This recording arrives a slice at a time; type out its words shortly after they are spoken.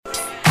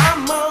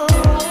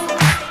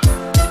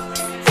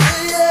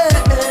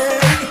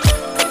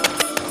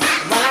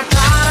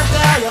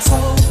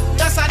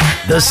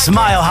The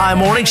Smile High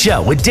Morning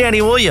Show with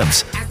Danny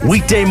Williams.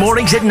 Weekday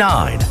mornings at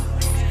 9. Baby,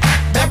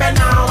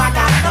 now I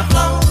got the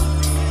flow,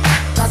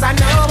 'cause I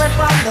know it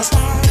from the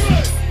start.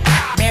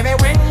 Baby,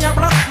 when you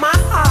broke my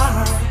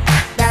heart,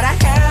 that I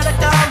had to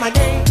come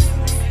again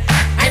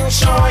and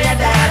show you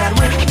that I'd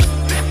win.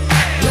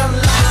 You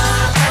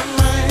lied to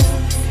me.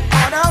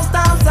 All those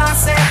times I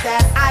said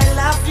that I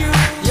loved you,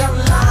 you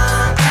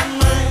lied to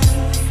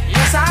me.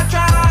 Yes, I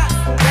tried.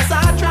 Yes,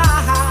 I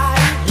tried.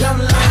 You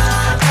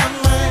lied to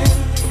me.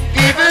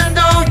 Even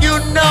though you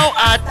know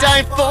I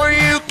died for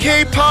you,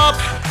 K-pop,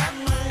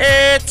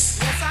 it's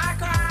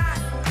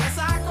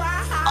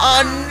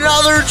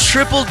another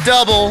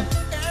triple-double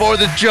for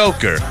the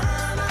Joker.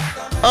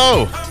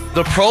 Oh,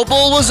 the Pro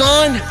Bowl was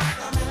on?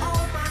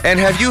 And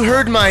have you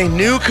heard my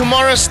new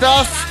Kamara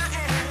stuff?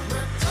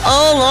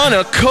 All on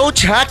a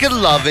Coach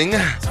Hackett-loving,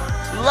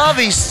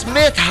 Lovie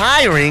Smith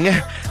hiring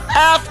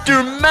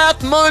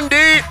Aftermath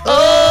Monday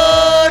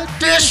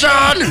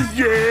edition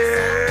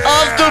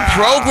of the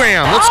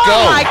program. Let's go.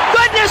 Oh, my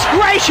goodness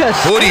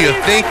gracious. Who do you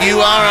think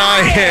you are? I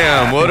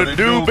am. What it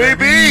do,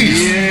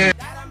 babies? Yeah.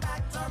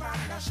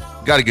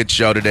 Got a good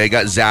show today.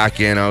 Got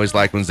Zach in. I always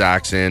like when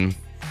Zach's in.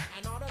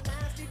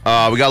 We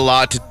got a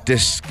lot to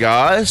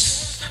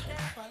discuss.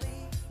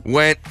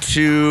 Went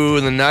to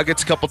the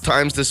Nuggets a couple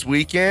times this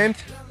weekend,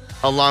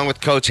 along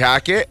with Coach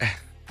Hackett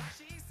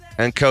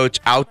and Coach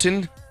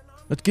Outen.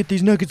 Let's get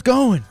these Nuggets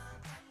going.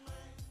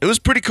 It was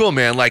pretty cool,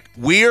 man. Like,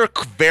 we're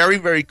very,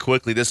 very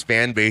quickly, this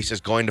fan base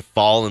is going to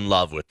fall in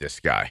love with this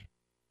guy.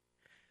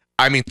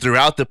 I mean,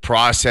 throughout the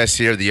process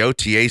here, the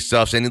OTA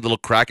stuff, any little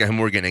crack at him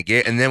we're going to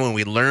get. And then when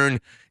we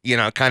learn, you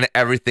know, kind of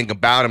everything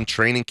about him,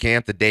 training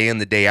camp, the day in,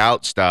 the day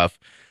out stuff,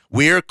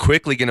 we're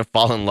quickly going to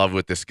fall in love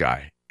with this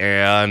guy.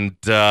 And,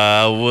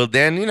 well,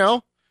 then, you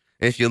know,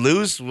 if you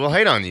lose, we'll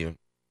hate on you.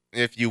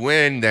 If you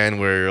win, then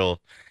we'll,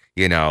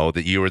 you know,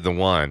 that you were the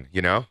one,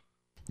 you know?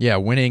 Yeah,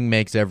 winning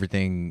makes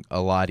everything a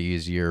lot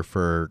easier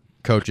for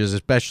coaches,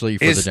 especially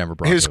for the Denver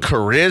Broncos. His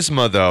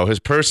charisma, though, his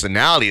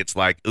personality, it's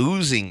like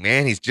oozing,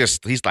 man.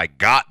 He's like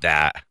got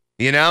that.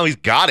 You know, he's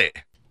got it.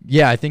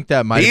 Yeah, I think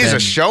that might have been. He's a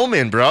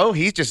showman, bro.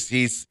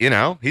 He's you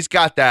know, he's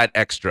got that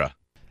extra.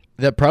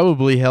 That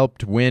probably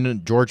helped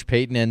win George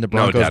Payton and the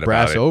Broncos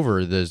brass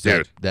over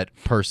that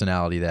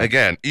personality.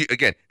 Again,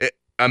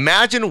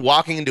 imagine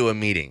walking into a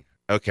meeting,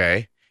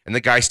 okay, and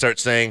the guy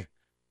starts saying,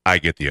 I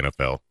get the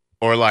NFL.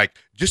 Or like,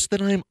 just that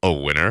I'm a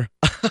winner.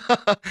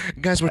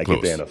 Guys, we're close.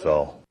 I get the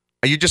NFL.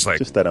 Are you just like,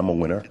 just that I'm a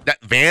winner?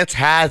 That Vance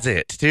has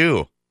it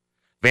too.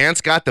 Vance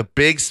got the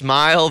big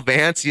smile.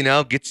 Vance, you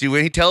know, gets you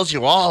in. He tells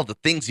you all the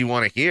things you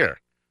want to hear.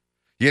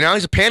 You know,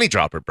 he's a panty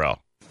dropper, bro.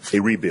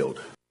 A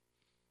rebuild.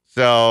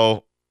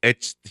 So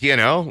it's, you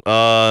know,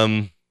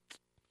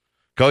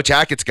 Coach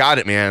Hackett's got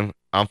it, man.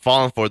 I'm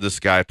falling for this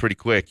guy pretty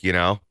quick, you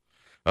know.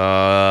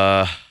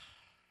 Yeah.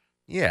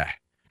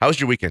 How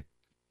was your weekend?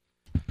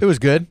 It was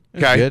good.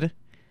 It was good.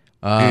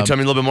 Can you tell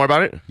me a little bit more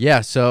about it?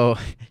 Yeah, so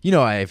you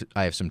know I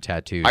have some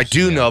tattoos. I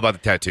do know about the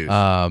tattoos.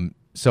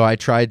 So I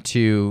tried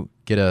to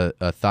get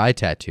a thigh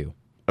tattoo.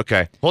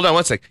 Okay, hold on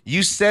one sec.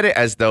 You said it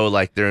as though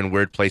like they're in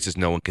weird places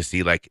no one can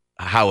see, like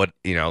how it,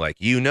 you know, like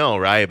you know,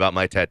 right, about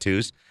my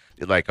tattoos,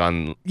 like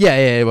on.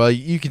 Yeah. Well,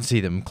 you can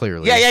see them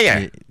clearly.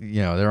 Yeah.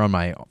 You know, they're on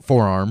my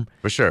forearm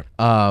for sure.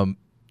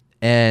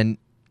 And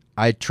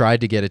I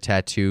tried to get a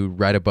tattoo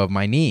right above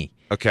my knee.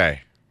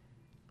 Okay.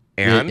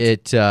 And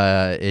it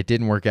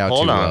didn't work out.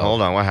 Hold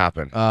on. What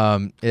happened?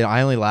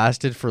 I only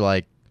lasted for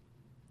like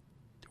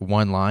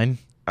one line.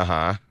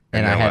 And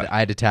I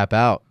had to tap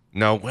out.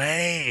 No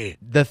way.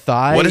 The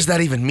thigh. What does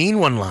that even mean?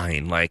 One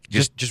line, like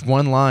just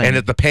one line. And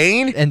the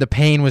pain. And the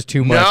pain was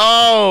too much.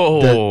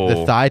 No.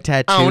 The thigh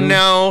tattoo. Oh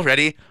no!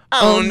 Ready?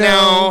 Oh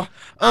no!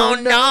 Oh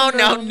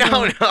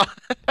no!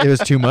 It was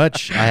too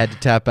much. I had to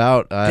tap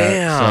out.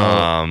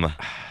 Damn.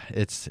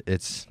 So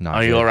it's not.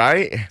 Are you all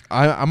right?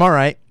 I'm all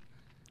right.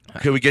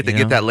 Could we get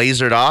that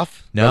lasered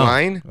off? No. The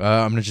line?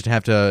 I'm gonna just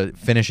have to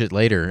finish it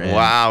later.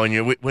 Wow.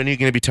 And when are you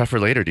gonna be tougher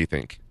later? Do you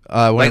think?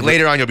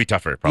 Later on, you'll be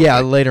tougher. Probably.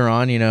 Yeah, later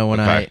on. You know, when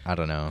I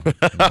don't know.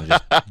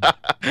 Just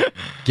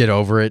get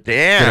over it.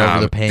 Damn. Get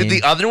over the pain. Did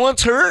the other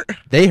ones hurt?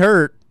 They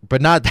hurt,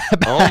 but not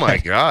that bad. Oh my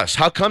gosh!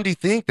 How come do you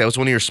think that was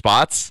one of your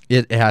spots?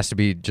 It has to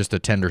be just a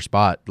tender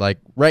spot, like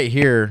right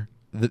here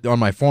on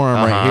my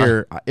forearm. Right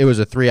here, it was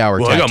a 3-hour.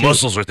 Well, tattoo. I got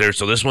muscles right there,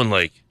 so this one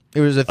like. It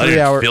was a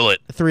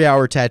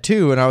 3-hour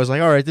tattoo, and I was like,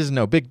 all right, this is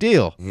no big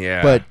deal.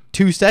 Yeah. But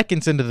 2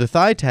 seconds into the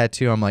thigh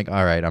tattoo, I'm like,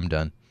 all right, I'm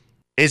done.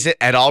 Is it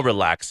at all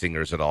relaxing,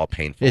 or is it all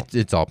painful?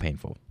 It's all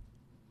painful.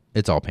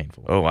 It's all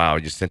painful. Oh, wow.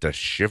 You just sent a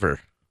shiver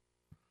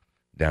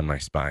down my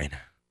spine.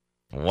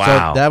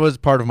 Wow. So that was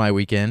part of my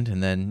weekend,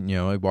 and then, you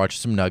know, I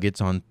watched some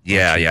Nuggets on.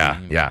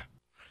 Yeah.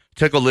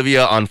 Took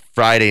Olivia on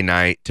Friday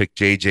night, took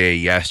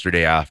JJ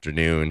yesterday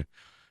afternoon,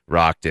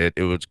 rocked it.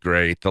 It was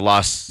great. The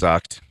loss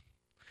sucked.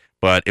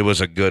 But it was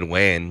a good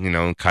win. You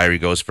know, Kyrie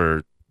goes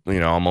for, you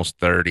know, almost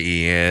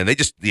 30, and they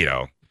just, you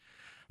know,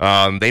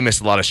 they missed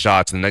a lot of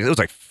shots. And it was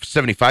like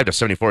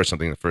 75-74 or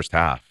something in the first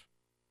half.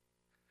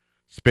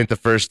 Spent the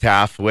first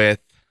half with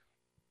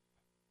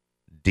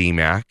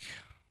D-Mac,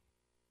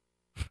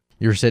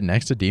 You were sitting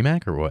next to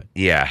D-Mac or what?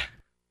 Yeah.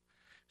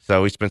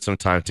 So we spent some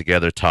time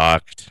together,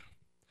 talked,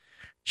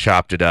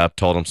 chopped it up,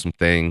 told him some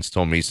things,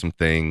 told me some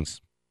things.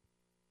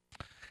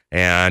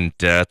 And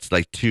it's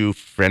like two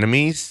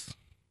frenemies.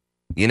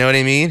 You know what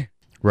I mean?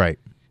 Right.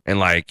 And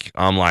like,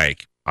 I'm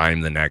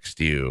the next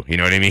you. You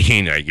know what I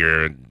mean? Like,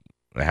 you're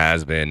a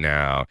has-been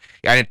now.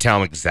 I didn't tell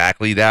him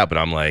exactly that, but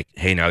I'm like,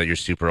 hey, now that you're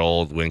super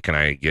old, when can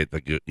I get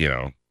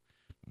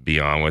be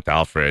on with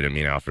Alfred and me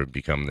and Alfred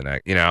become the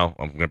next, I'm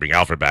going to bring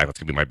Alfred back. That's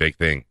going to be my big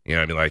thing. You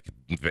know what I mean? Like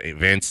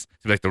Vince,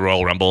 it's like the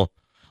Royal Rumble.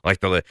 Like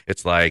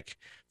it's like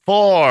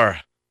 4,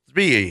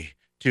 3,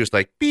 2. It's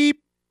like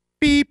beep,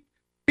 beep,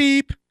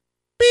 beep,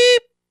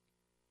 beep.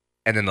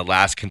 And then the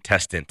last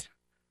contestant,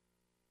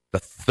 the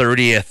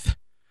 30th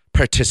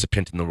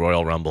participant in the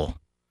Royal Rumble,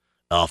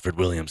 Alfred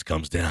Williams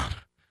comes down.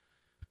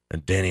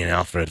 And Danny and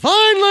Alfred,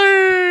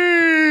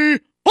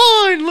 finally, The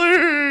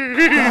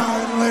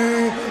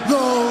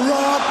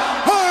Rock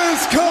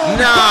has come.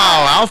 No,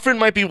 Alfred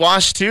might be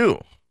washed too.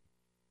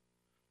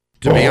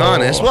 To be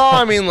honest. Well,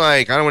 I mean,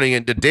 like, I don't want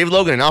to get. Dave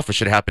Logan and Alfred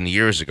should have happened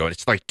years ago.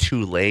 It's like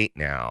too late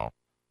now.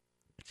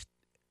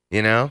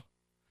 You know?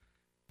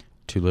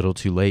 Too little,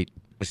 too late.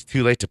 It's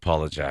too late to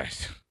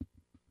apologize.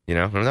 You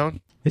know? Remember that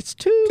one? It's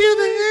too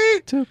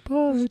late to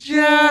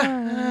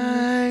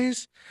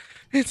apologize.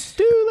 It's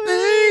too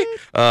late.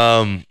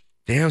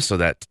 Damn, so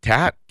that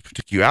tat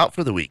took you out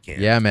for the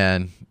weekend. Yeah,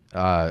 man.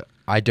 I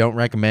don't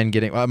recommend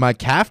getting my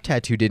calf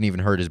tattoo didn't even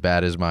hurt as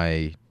bad as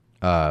my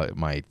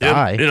my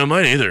thigh. Yeah,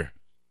 mine either.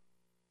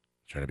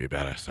 Trying to be a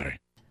badass, sorry.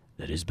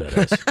 That is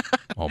badass.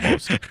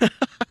 Almost.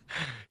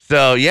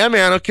 So yeah,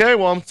 man, okay.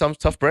 Well, some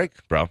tough break,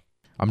 bro.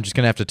 I'm just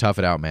gonna have to tough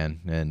it out,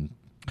 man, and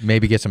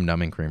maybe get some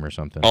numbing cream or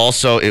something.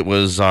 Also, it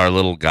was our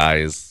little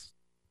guy's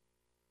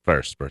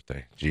first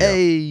birthday. Gio.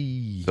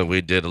 Hey. So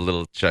we did a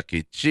little Chuck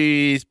E.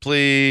 Cheese,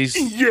 please.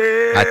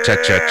 Yeah.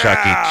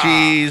 Chuck E.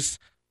 Cheese.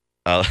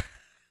 Hold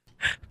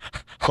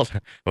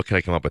on. What can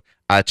I come up with?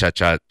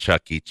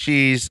 Chuck E.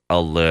 Cheese. A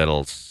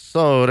little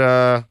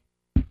soda.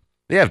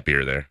 They have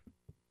beer there.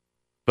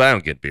 But I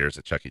don't get beers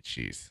at Chuck E.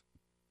 Cheese.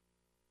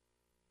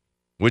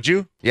 Would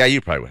you? Yeah,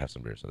 you probably would have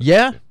some beers.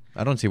 Yeah.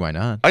 I don't see why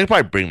not. I could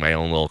probably bring my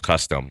own little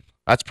custom.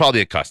 That's probably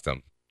a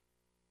custom.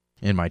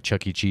 In my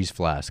Chuck E. Cheese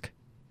flask.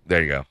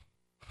 There you go.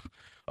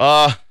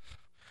 I'll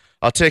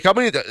take how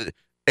many?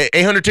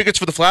 800 tickets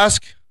for the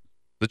flask?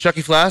 The Chuck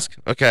E. flask?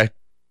 Okay.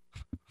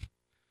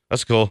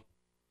 That's cool.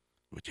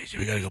 JJ,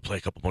 we got to go play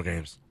a couple more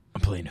games.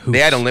 I'm playing hoops. They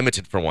had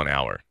unlimited for 1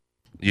 hour.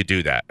 You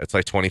do that. It's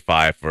like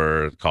 $25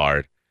 for the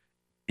card.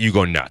 You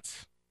go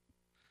nuts.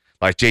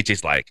 Like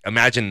JJ's like,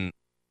 imagine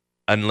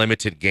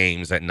unlimited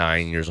games at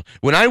 9 years old.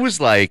 When I was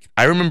like,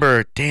 I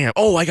remember, I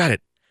got it.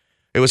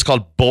 It was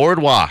called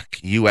Boardwalk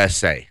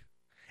USA.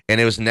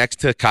 And it was next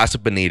to Casa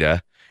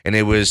Bonita. And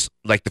it was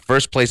like the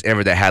first place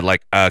ever that had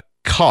like a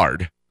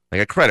card, like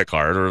a credit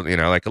card or,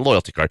 like a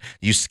loyalty card.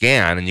 You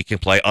scan and you can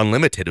play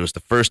unlimited. It was the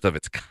first of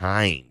its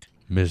kind.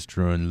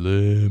 Mr.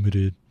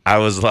 Unlimited. I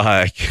was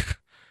like,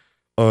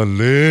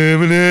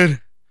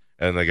 unlimited?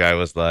 And the guy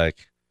was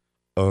like,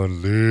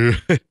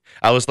 unlimited.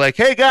 I was like,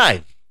 hey,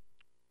 guy.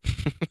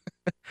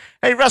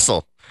 Hey,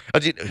 Russell.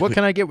 What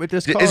can I get with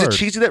this card? Is it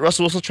cheesy that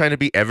Russell Wilson's trying to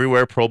be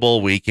everywhere Pro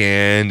Bowl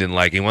weekend and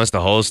like he wants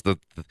to host the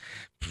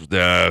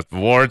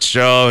awards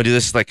show and do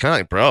this? Like, kind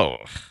of like, bro,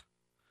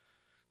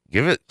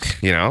 give it,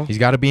 He's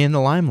got to be in the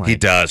limelight. He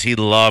does. He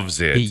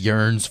loves it. He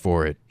yearns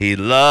for it. He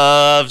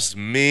loves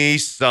me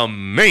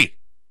some me.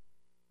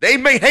 They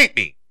may hate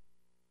me,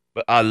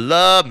 but I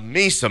love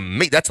me some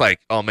me. That's like,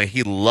 oh man,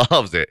 he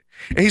loves it.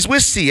 And he's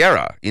with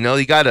Sierra. He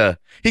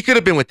could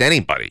have been with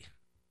anybody.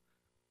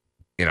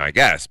 I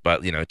guess,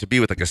 but to be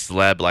with like a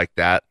celeb like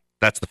that,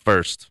 that's the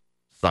first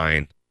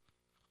sign.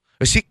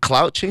 Is he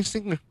clout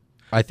chasing?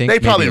 I think they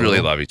probably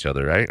really love each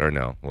other, right? Or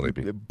no? Will they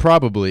be?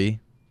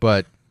 Probably,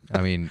 but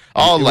I mean,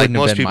 like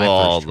most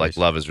people, like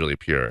love is really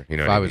pure.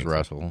 If I was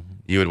Russell,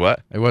 you would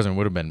what? It wouldn't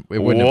have been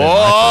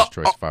my first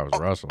choice if I was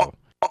Russell.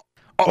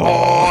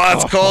 Oh,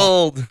 that's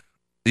cold.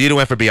 You'd have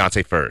went for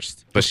Beyonce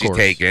first, but she's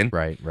taken.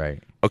 Right.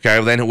 Okay,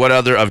 well, then what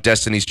other of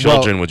Destiny's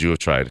Children would you have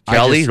tried?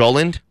 Kelly,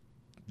 Roland?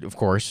 Of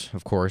course.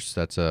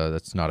 That's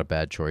not a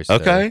bad choice.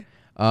 Okay.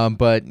 There.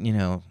 But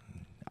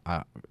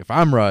if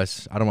I'm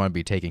Russ, I don't want to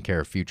be taking care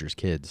of Future's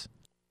kids.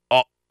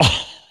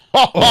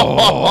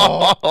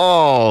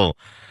 Oh,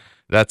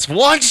 that's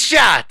one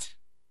shot.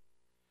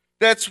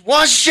 That's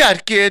one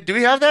shot, kid. Do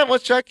we have that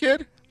one shot,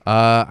 kid?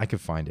 I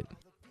could find it.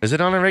 Is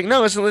it on a regular?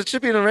 No, it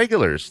should be in the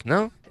regulars.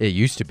 No, it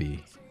used to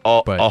be.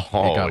 But it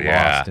got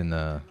lost in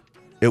the.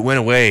 It went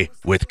away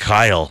with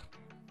Kyle.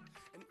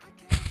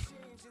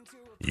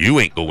 You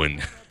ain't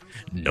going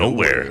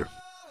nowhere.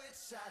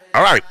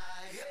 All right.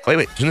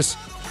 Wait. Turn this.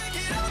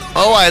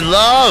 Oh, I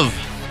love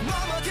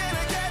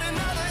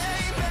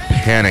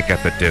Panic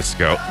at the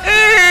Disco.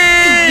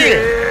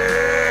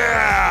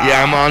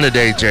 Yeah, I'm on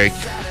today, Jake.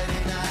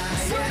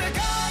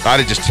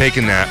 I'd have just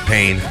taken that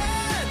pain.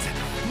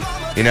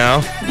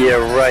 Yeah,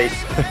 right.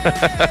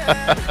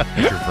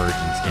 Your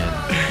virgin skin.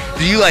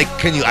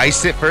 Can you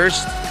ice it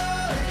first?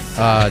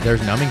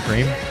 There's numbing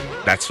cream.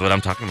 That's what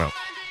I'm talking about.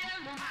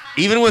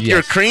 Even with your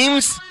Yes.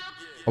 creams?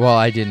 Well,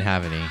 I didn't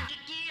have any.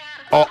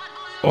 Oh.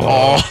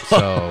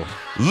 So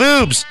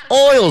Lubes,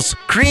 oils,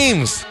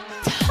 creams.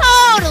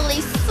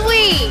 Totally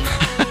sweet.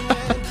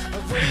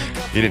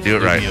 You didn't do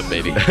it right.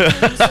 baby.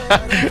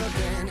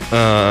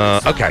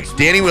 Okay.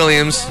 Danny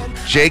Williams,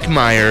 Jake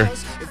Meyer,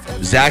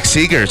 Zach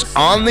Segars.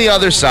 On the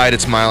other side,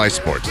 it's Mile High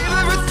Sports.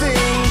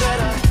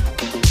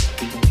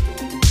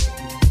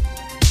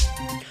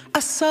 I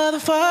saw the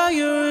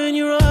fire in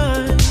your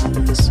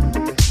eyes.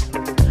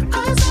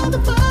 I saw the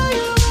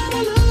fire when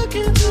I look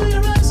into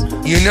your eyes.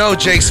 You know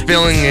Jake's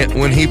feeling it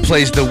when he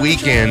plays The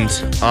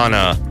Weeknd on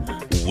a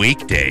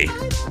weekday.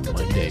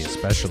 Monday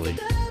especially.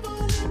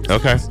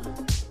 Okay.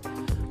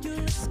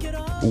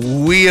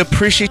 We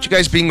appreciate you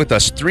guys being with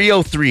us.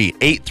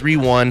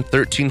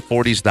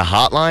 303-831-1340 is the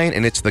hotline,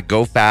 and it's the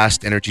Go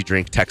Fast Energy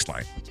Drink text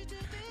line.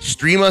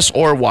 Stream us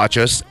or watch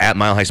us at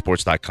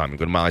milehighsports.com. You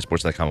go to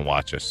milehighsports.com and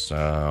watch us.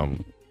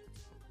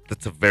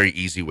 That's a very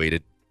easy way to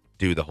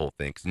do the whole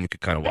thing, because then you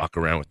could kind of walk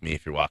around with me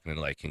if you're walking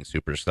into like King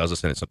Supers. I was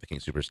listening to something King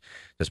Supers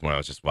just when I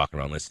was just walking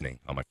around listening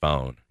on my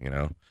phone, you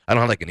know. I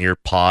don't have like an ear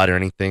pod or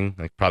anything.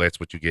 Like probably that's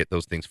what you get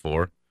those things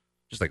for,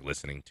 just like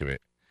listening to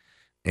it.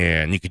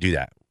 And you could do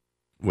that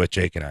with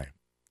Jake and I.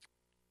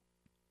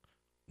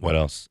 What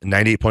else?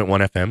 98.1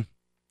 FM.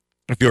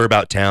 If you're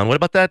about town, what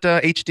about that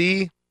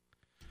HD?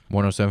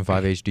 107.5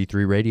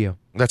 HD3 radio.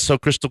 That's so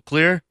crystal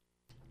clear.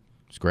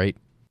 It's great.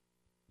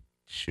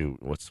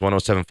 Shoot, what's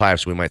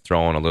 107.5? So we might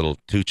throw on a little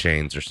 2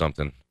 Chainz or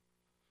something.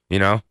 You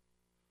know?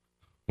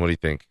 What do you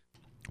think?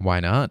 Why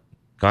not?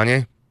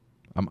 Kanye?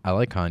 I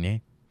like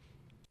Kanye.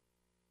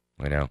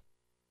 I know.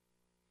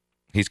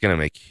 He's going to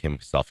make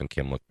himself and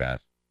Kim look bad.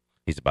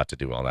 He's about to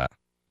do all that.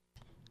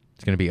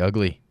 It's going to be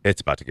ugly.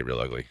 It's about to get real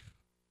ugly.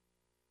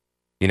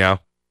 You know?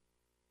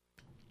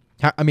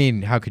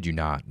 How could you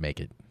not make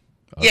it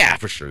ugly? Yeah,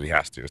 for sure. He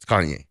has to. It's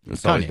Kanye.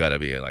 It's always Kanye. got to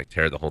be like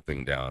tear the whole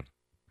thing down.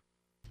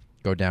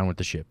 Go down with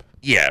the ship.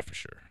 Yeah, for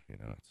sure. You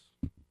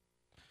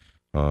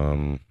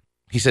know,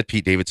 he said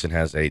Pete Davidson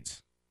has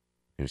AIDS.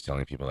 He was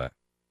telling people that.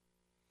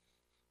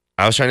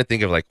 I was trying to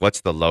think of like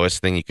what's the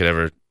lowest thing you could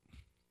ever.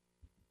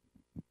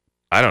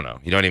 I don't know.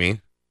 You know what I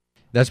mean?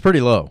 That's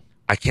pretty low.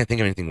 I can't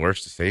think of anything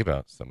worse to say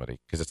about somebody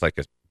because it's like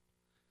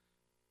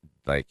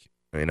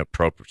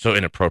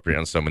inappropriate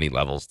on so many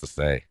levels to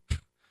say.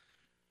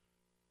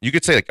 You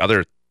could say like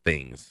other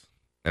things,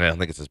 and I don't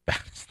think it's as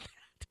bad as that.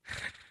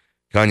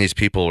 Kanye's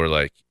people were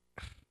like,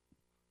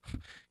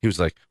 he was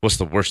like, "What's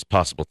the worst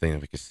possible thing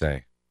that we could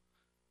say?"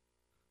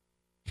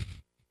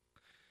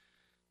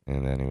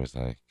 And then he was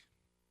like,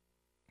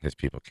 his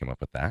people came up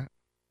with that.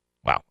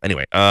 Wow.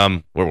 Anyway,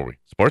 where were we?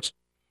 Sports?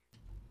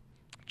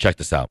 Check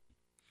this out.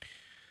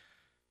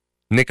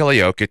 Nikola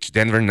Jokic,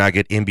 Denver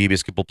Nugget, NBA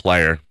basketball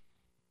player,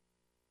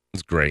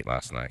 was great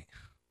last night.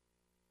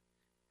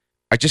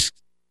 I just,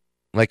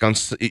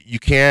 you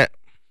can't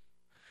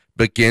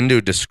begin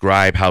to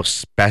describe how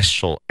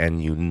special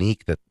and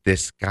unique that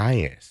this guy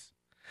is.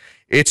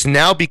 It's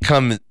now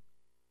become the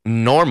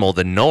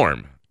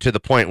norm, to the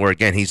point where,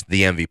 again, he's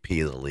the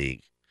MVP of the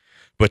league.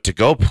 But to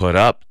go put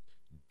up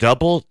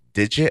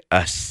double-digit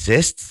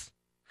assists,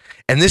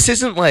 and this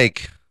isn't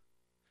like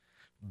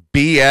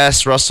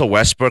BS Russell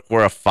Westbrook,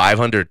 we're a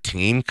 500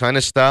 team kind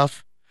of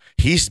stuff.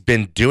 He's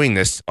been doing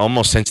this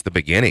almost since the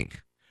beginning,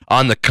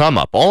 on the come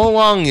up, all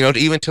along, you know,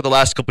 even to the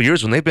last couple of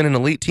years when they've been an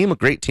elite team, a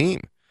great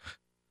team.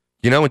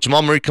 You know, when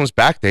Jamal Murray comes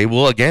back, they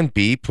will again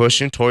be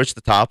pushing towards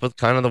the top of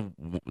kind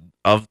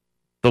of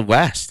the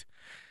West.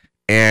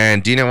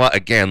 And you know what?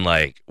 Again,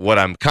 like what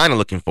I'm kind of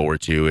looking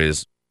forward to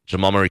is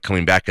Jamal Murray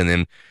coming back, and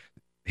then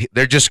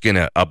they're just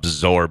gonna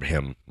absorb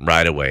him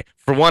right away.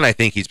 For one, I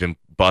think he's been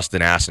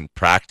busting ass in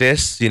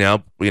practice. You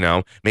know,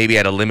 maybe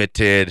at a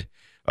limited,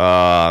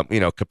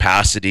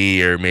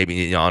 capacity, or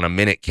maybe on a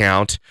minute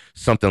count,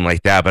 something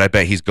like that. But I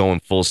bet he's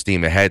going full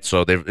steam ahead.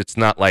 So it's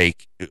not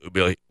like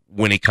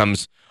when he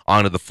comes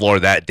onto the floor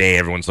that day,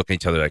 everyone's looking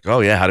at each other like, "Oh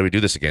yeah, how do we do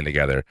this again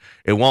together?"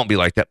 It won't be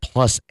like that.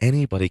 Plus,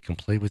 anybody can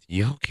play with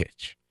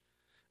Jokic.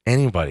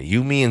 Anybody,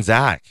 you, me, and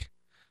Zach.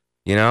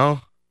 You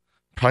know,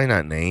 probably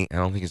not Nate. I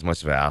don't think he's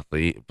much of an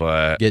athlete,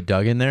 but Get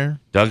Doug in there.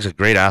 Doug's a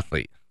great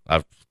athlete.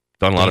 I've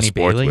done a lot of Danny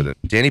sports Bailey? with him.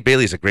 Danny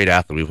Bailey's a great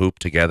athlete. We've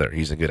hooped together.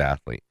 He's a good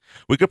athlete.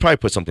 We could probably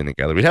put something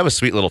together. We'd have a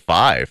sweet little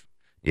 5.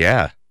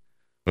 Yeah,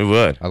 we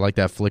would. I like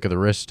that flick of the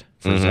wrist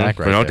for Mhm. Zach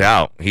right no there.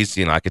 doubt. He's,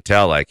 I could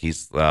tell like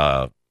he's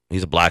a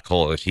black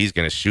hole. If he's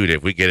going to shoot it,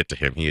 if we get it to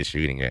him, he is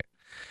shooting it.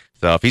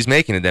 So if he's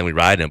making it, then we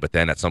ride him. But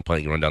then at some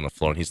point, you run down the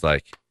floor, and he's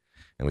like,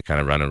 and we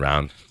kind of run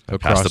around He'll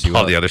and pass cross the you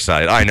ball up. the other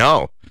side. I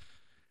know.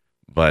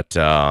 But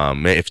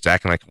if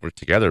Zach and I could work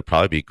together, it'd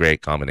probably be a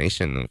great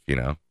combination. Be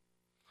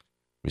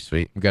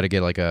sweet. We got to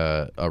get like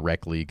a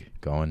rec league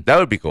going. That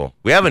would be cool.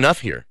 We have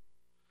enough here.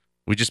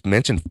 We just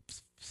mentioned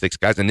 6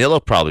 guys.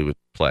 Anilo probably would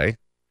play.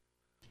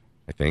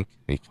 I think.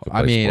 He could I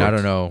play mean, I sports.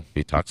 don't know.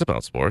 He talks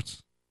about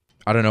sports.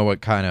 I don't know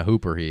what kind of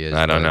hooper he is.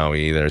 I don't but know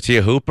either. Is he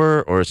a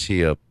hooper or is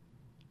he a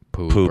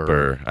Pooper.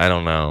 pooper? I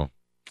don't know.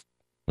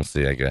 We'll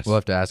see, I guess. We'll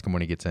have to ask him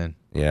when he gets in.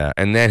 Yeah,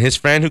 and then his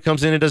friend who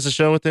comes in and does the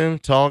show with him,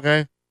 tall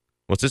guy.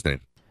 What's his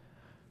name?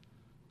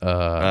 Who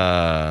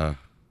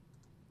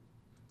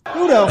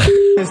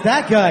the is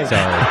that guy?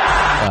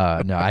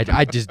 Sorry. No,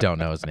 I just don't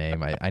know his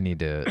name. I need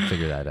to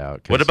figure that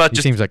out. 'Cause What about he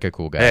just- seems like a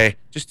cool guy. Hey,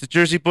 just a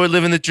Jersey boy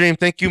living the dream.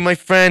 Thank you, my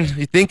friend.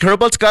 You think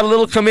Herbalt's got a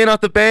little come in off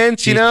the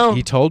bench, you know?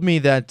 He told me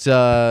that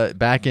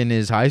back in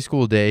his high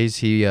school days,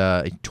 he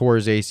tore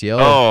his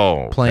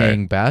ACL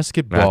playing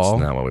basketball.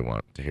 That's not what we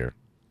want to hear.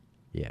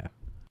 Yeah.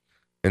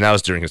 And that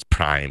was during his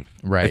prime.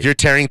 Right. If you're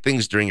tearing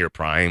things during your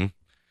prime,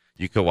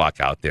 you could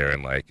walk out there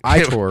and like.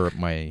 I tore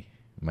my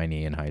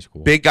knee in high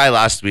school. Big guy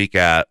last week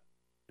at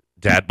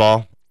Dad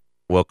Ball.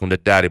 Welcome to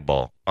Daddy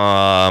Ball.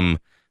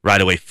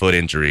 Right away foot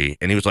injury,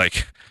 and he was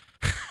like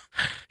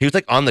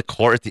on the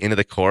court at the end of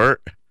the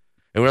court,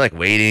 and we're like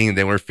waiting, and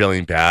then we're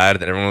feeling bad.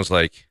 And everyone was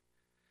like,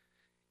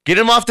 "Get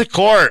him off the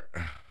court."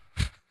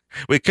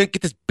 We couldn't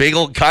get this big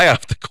old guy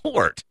off the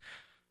court.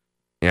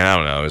 Yeah, I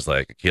don't know. It was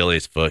like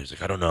Achilles foot. He's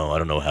like, I don't know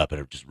what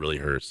happened. It just really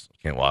hurts. I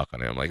can't walk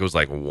on him. Like it was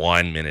like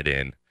 1 minute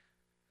in.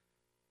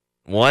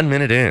 1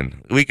 minute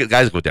in.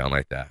 Guys go down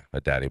like that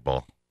at Daddy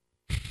Ball.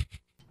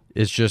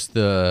 It's just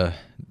the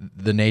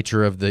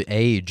nature of the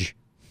age.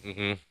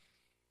 Mm-hmm.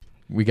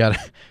 We got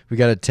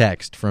a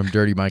text from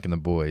Dirty Mike and the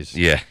boys.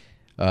 Yeah.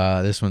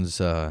 This one's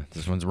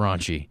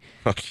raunchy.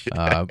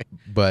 Okay.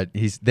 But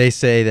they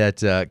say that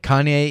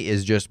Kanye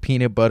is just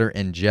peanut butter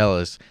and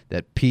jealous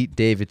that Pete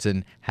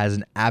Davidson has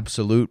an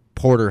absolute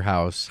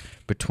porterhouse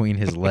between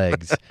his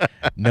legs.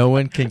 No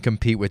one can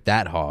compete with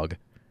that hog.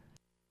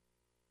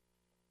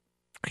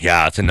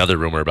 Yeah, it's another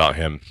rumor about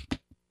him.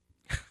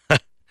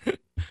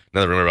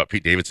 Another rumor about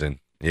Pete Davidson.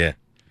 Yeah.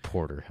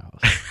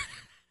 Porterhouse.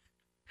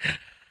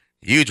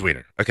 Huge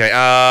wiener. Okay,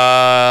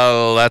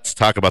 let's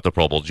talk about the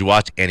Pro Bowl. Did you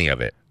watch any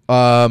of it?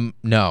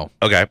 No.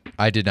 Okay.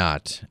 I did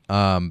not.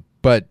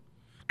 But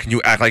Can you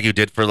act like you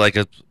did for like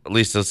at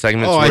least a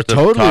segment? I worth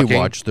totally of talking?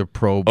 watched the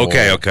Pro Bowl.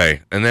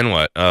 Okay. And then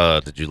what?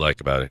 Did you like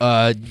about it?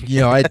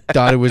 I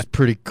thought it was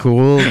pretty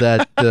cool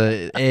that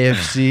the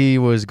AFC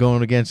was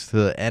going against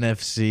the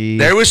NFC.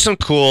 There was some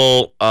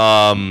cool,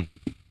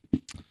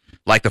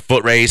 like the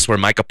foot race where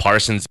Micah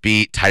Parsons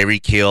beat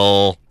Tyreek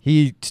Hill.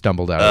 He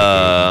stumbled out.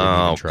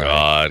 Oh,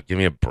 God. Give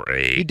me a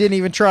break. He didn't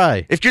even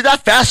try. If you're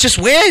that fast, just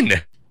win.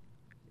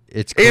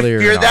 It's clear.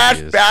 If you're and that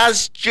obvious.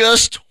 fast,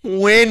 just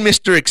win,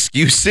 Mr.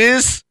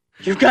 Excuses.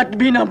 You've got to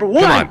be number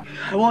one. Come on.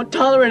 I won't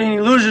tolerate any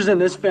losers in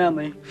this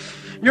family.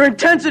 Your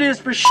intensity is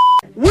for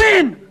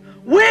win.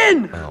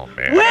 Win. Oh,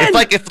 man.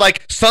 Win. If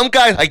some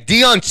guy like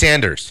Deion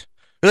Sanders.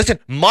 Listen,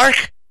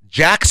 Mark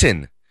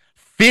Jackson,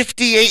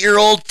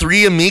 58-year-old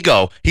three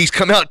amigo. He's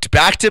come out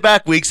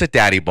back-to-back weeks at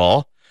Daddy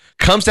Ball.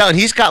 Comes out and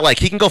he's got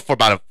he can go for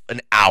about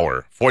an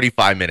hour,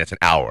 45 minutes, an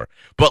hour.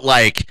 But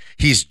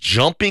he's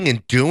jumping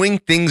and doing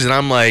things, and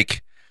I'm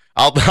like,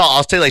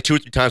 I'll say 2 or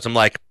 3 times, I'm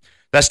like,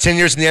 that's 10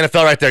 years in the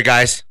NFL right there,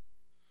 guys.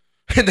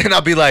 And then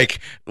I'll be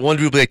like, one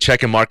dude will be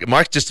checking Mark.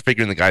 Mark's just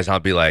figuring the guys out. I'll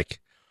be like,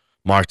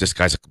 Mark, this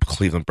guy's a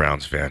Cleveland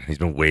Browns fan. He's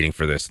been waiting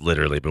for this,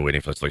 literally been waiting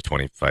for this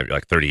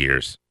 30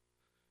 years.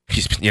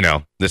 He's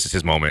been, this is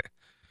his moment.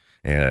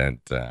 And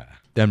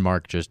Then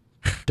Mark just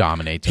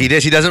dominates him.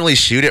 he doesn't really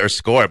shoot it or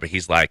score, but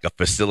he's like a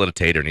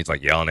facilitator, and he's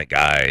yelling at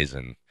guys,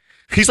 and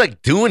he's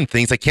doing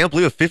things I can't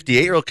believe a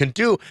 58-year-old can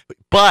do.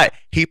 But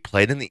he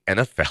played in the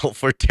NFL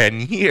for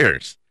 10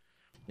 years.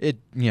 It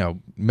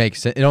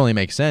makes sense. It only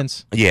makes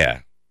sense.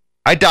 Yeah,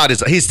 I doubt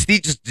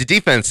the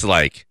defense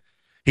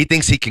he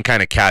thinks he can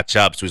kind of catch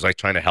up, so he's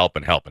trying to help.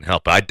 But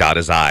I dot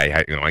his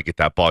eye. I get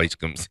that ball. He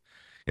comes,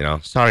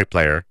 sorry,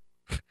 player.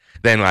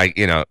 Then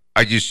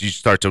you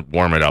start to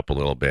warm it up a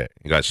little bit.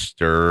 You got to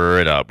stir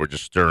it up. We're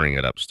just stirring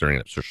it up.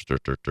 Stir.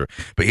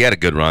 But he had a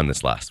good run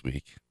this last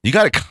week. You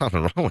got to come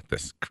and run with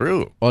this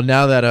crew. Well,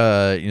 now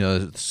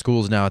that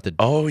school's now at the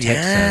tech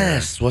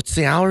yes. center. What's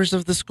the hours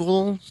of the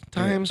school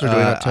times? Or do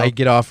we not tell? I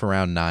get off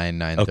around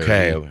 9:30.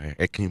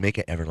 Okay. Can you make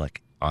it ever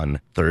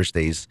on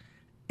Thursdays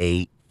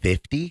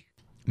 8:50?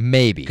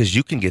 Maybe. Because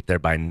you can get there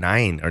by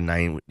 9 or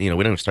 9. We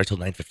don't even start till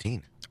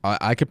 9:15.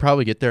 I could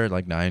probably get there at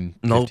 9:15.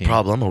 No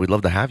problem. We'd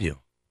love to have you.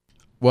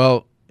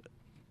 Well,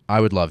 I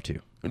would love to.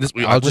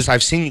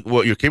 I've seen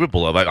what you're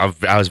capable of.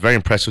 I was very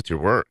impressed with your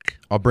work.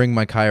 I'll bring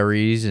my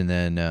Kyries and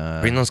then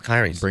Bring those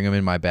Kyries. bring them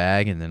in my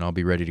bag, and then I'll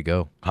be ready to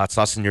go. Hot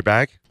sauce in your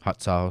bag?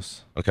 Hot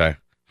sauce. Okay.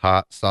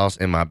 Hot sauce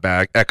in my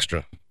bag.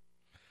 Extra.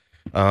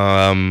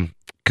 Can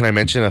I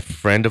mention a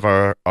friend of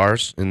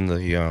ours in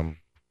the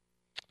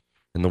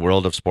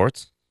world of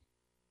sports?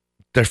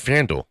 They're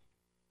FanDuel.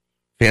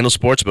 FanDuel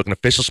Sportsbook, an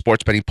official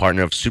sports betting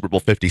partner of Super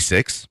Bowl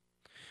 56.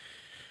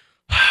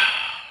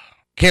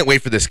 Can't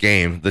wait for this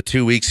game. The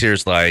 2 weeks here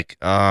is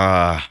feels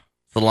longer.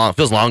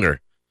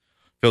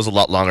 Feels a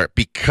lot longer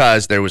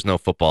because there was no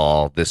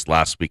football this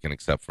last weekend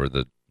except for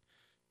the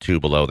 2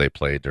 below they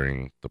played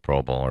during the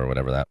Pro Bowl or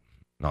whatever that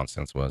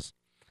nonsense was.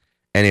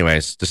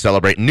 Anyways, to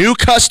celebrate, new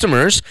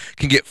customers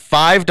can get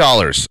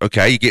 $5.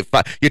 Okay,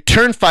 you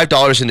turn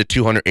 $5 into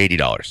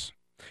 $280.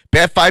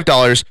 Bet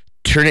 $5,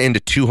 turn it into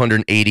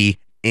 $280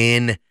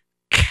 in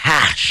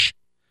cash.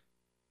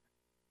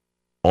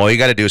 All you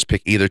got to do is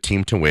pick either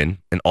team to win,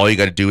 and all you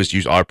got to do is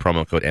use our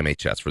promo code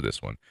MHS for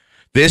this one.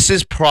 This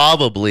is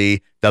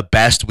probably the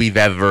best we've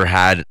ever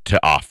had to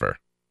offer.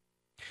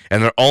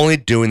 And they're only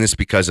doing this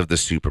because of the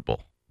Super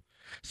Bowl.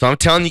 So I'm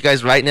telling you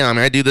guys right now, I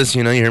mean, I do this,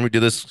 you hear me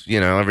do this,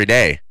 every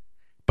day.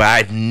 But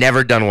I've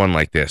never done one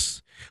like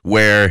this,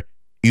 where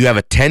you have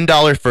a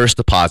 $10 first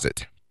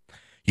deposit.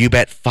 You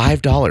bet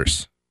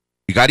 $5.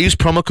 You got to use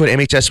promo code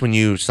MHS when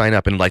you sign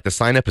up. And the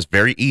sign up is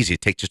very easy.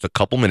 It takes just a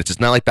couple minutes. It's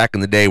not like back in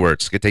the day where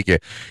it's going to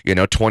take you,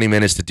 20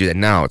 minutes to do that.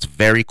 Now it's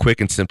very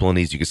quick and simple and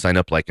easy. You can sign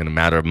up in a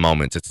matter of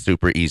moments. It's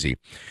super easy.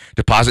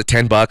 Deposit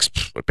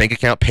 $10, bank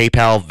account,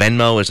 PayPal,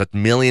 Venmo. There's a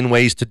million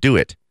ways to do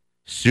it.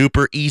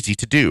 Super easy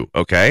to do.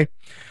 Okay.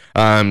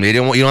 You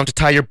don't have to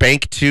tie your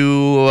bank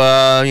to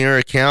your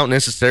account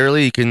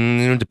necessarily. You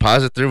can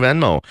deposit through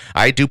Venmo.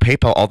 I do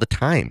PayPal all the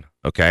time.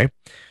 Okay.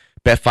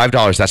 Bet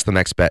 $5. That's the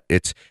next bet.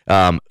 It's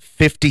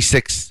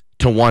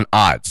 56-1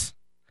 odds,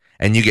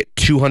 and you get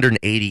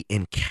 $280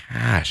 in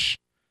cash.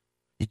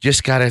 You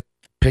just gotta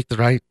pick the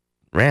right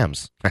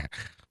Rams. Get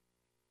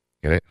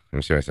it? Let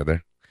me see what I said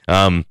there.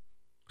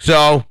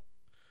 So,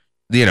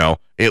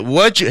 it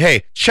would you.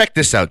 Hey, check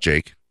this out,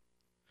 Jake.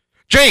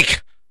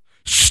 Jake,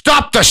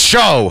 stop the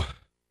show.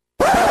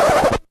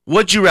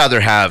 Would you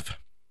rather have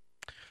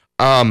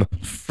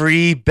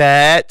free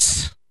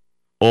bets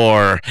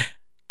or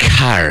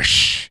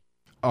cash?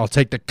 I'll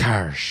take the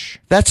cash.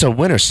 That's a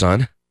winner,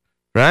 son.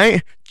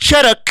 Right?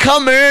 Cheddar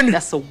coming.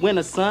 That's a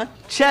winner, son.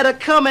 Cheddar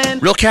coming.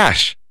 Real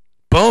cash.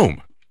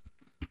 Boom.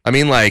 I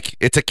mean,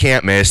 it's a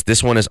can't miss.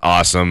 This one is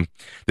awesome.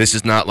 This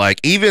is not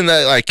even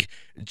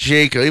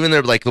Jake, even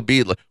they'll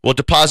be, we'll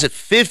deposit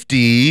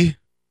 50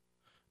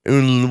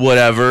 and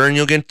whatever, and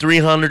you'll get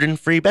 300 in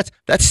free bets.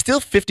 That's still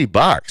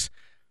 $50.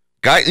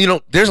 Guy,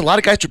 there's a lot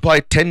of guys who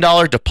probably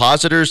 $10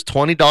 depositors,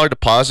 $20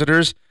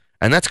 depositors,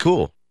 and that's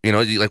cool.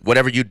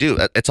 Whatever you do,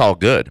 it's all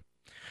good.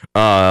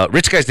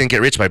 Rich guys didn't get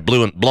rich by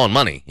blowing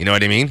money. You know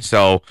what I mean?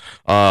 So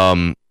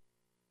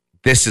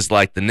this is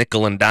the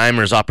nickel and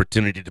dimer's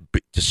opportunity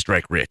to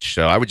strike rich.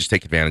 So I would just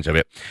take advantage of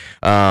it.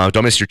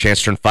 Don't miss your chance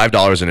to turn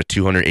 $5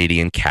 into $280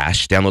 in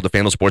cash. Download the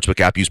FanDuel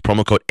Sportsbook app. Use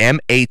promo code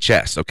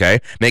MHS, okay?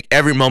 Make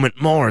every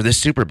moment more this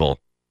Super Bowl.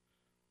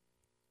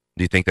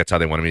 Do you think that's how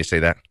they wanted me to say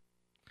that?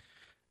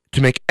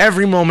 To make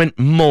every moment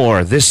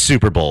more this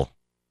Super Bowl.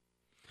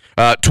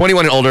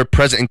 21 and older,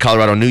 present in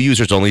Colorado, new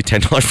users only,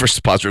 $10 first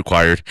deposit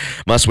required.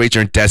 Must wager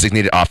in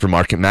designated offer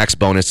market. Max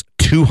bonus,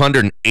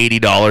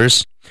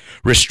 $280.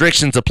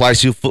 Restrictions apply.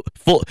 See full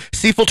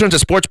terms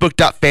at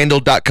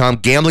sportsbook.fanduel.com.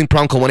 Gambling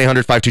problem, call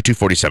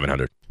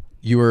 1-800-522-4700.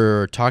 You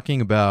were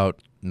talking about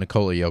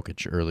Nikola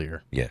Jokic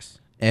earlier. Yes.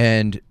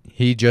 And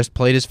he just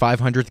played his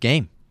 500th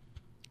game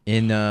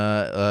in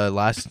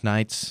last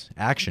night's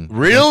action.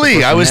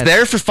 Really? I was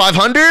there for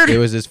 500? It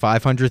was his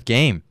 500th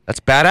game. That's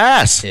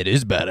badass. It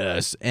is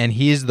badass. And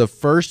he is the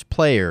first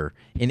player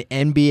in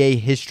NBA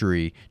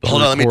history to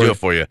Hold on, let me do it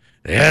for you.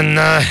 In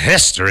the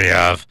history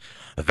of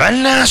the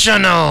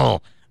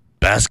National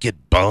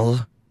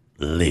Basketball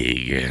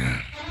League.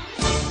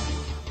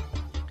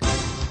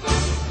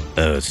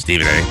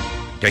 Stephen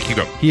A. Okay, keep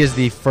going. He is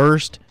the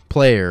first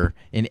player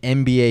in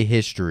NBA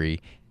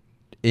history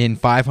in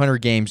 500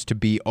 games to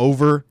be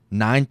over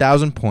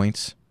 9,000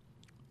 points,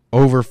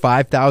 over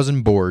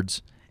 5,000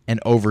 boards,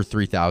 and over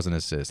 3,000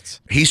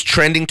 assists. He's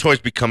trending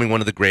towards becoming one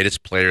of the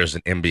greatest players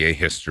in NBA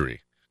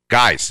history.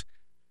 Guys,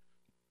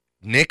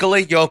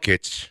 Nikola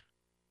Jokic,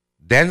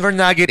 Denver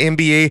Nugget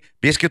NBA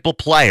basketball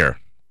player.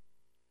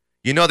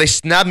 They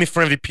snubbed me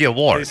for MVP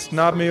award. They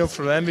snubbed me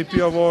for the MVP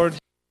award.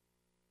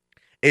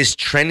 Is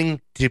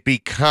trending to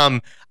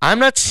become, I'm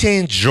not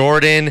saying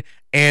Jordan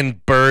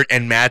and Bird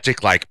and Magic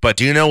but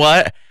do you know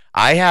what?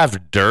 I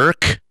have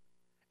Dirk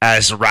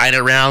as right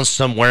around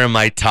somewhere in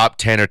my top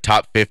 10 or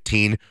top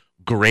 15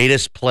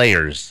 greatest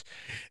players.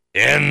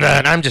 And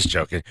I'm just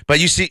joking. But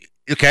you see,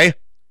 okay,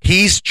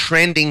 he's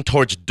trending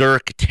towards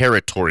Dirk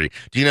territory.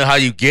 Do you know how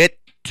you get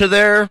to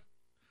there?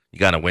 You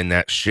got to win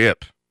that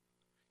ship.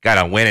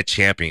 Got to win a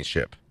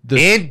championship.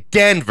 In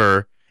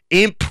Denver,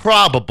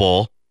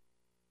 improbable.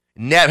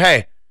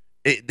 They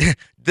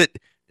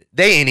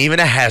ain't even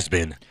a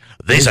has-been.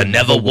 They's a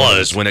never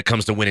was when it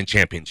comes to winning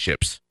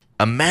championships.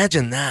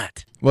 Imagine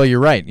that. Well, you're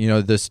right.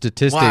 The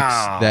statistics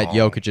that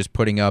Jokic is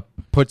putting up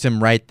puts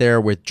him right there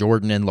with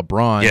Jordan and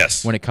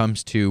LeBron when it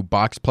comes to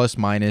box plus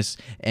minus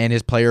and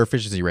his player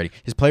efficiency rating.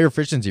 His player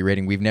efficiency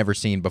rating we've never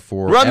seen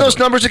before. Run those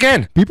numbers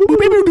again.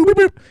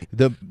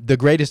 The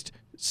greatest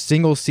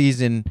single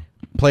season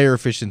player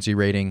efficiency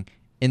rating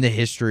in the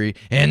history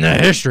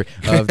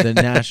of the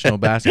National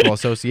Basketball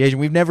Association.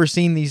 We've never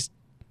seen these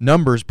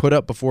numbers put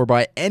up before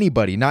by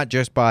anybody, not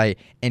just by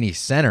any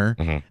center.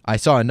 Mm-hmm. I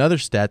saw another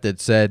stat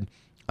that said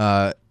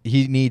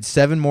he needs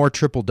 7 more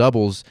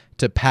triple-doubles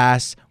to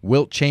pass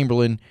Wilt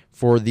Chamberlain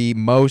for the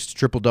most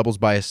triple-doubles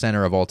by a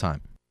center of all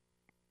time.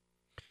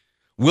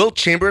 Wilt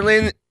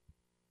Chamberlain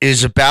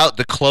is about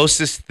the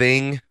closest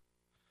thing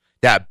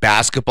that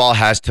basketball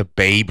has to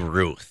Babe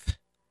Ruth.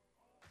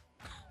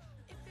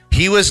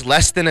 He was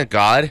less than a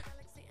god.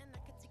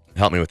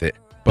 Help me with it.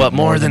 But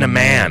more than a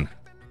man.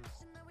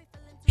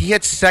 He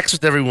had sex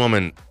with every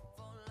woman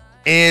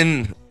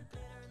in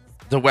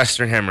the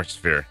Western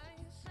Hemisphere.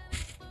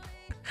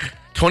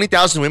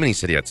 20,000 women he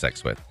said he had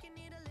sex with.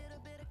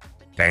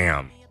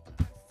 Damn.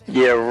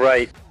 Yeah,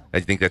 right. I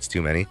think that's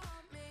too many.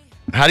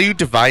 How do you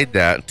divide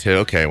that to,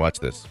 okay, watch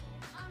this.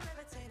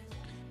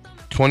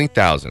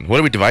 20,000.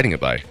 What are we dividing it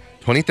by?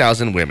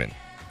 20,000 women.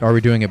 Are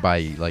we doing it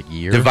by like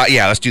year?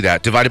 Yeah, let's do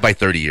that. Divided by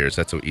 30 years.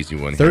 That's an easy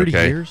one. 30 here,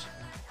 okay? years?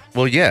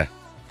 Well, yeah.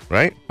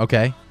 Right?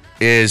 Okay.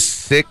 Is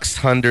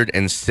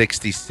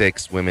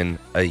 666 women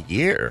a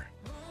year.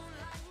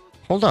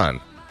 Hold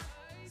on.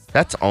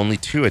 That's only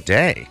 2 a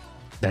day.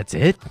 That's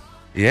it?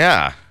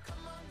 Yeah.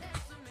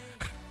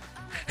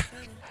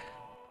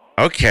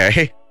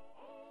 Okay.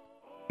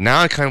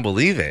 Now I kind of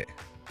believe it.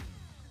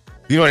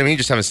 You know what I mean?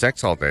 Just having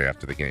sex all day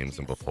after the games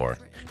and before.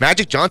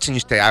 Magic Johnson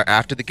used to,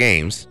 after the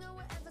games,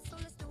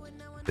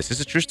 this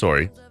is a true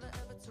story,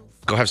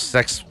 go have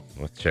sex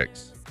with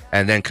chicks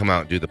and then come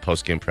out and do the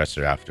post-game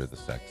presser after the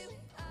sex.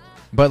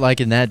 But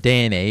like in that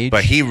day and age.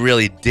 But he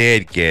really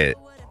did get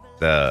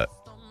the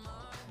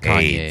Kanye.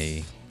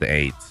 AIDS. The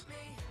AIDS.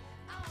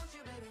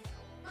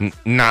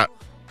 Not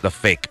the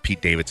fake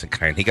Pete Davidson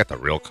kind. He got the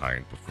real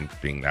kind from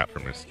being that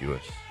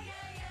promiscuous.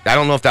 I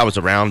don't know if that was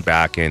around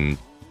back in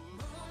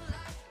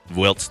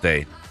Wilt's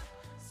day.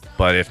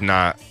 But if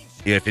not,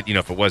 if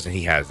it wasn't,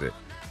 he has it.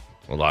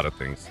 A lot of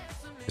things.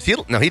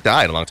 No, he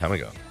died a long time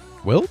ago.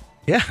 Will?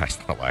 Yeah, he's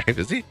not alive,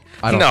 is he?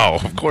 I don't No,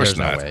 of course there's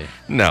not. No way.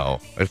 No,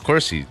 of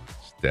course he's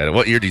dead.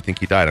 What year do you think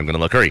he died? I'm going to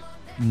look. Hurry.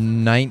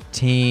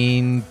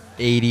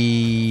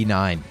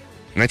 1989.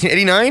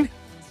 1989?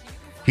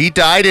 He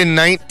died in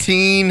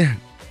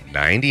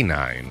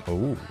 1999.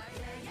 Oh.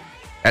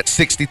 At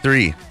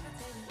 63.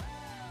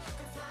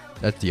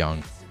 That's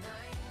young.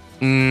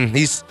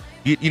 He's.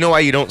 You know why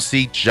you don't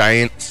see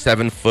giant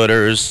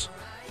 7-footers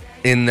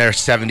in their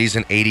 70s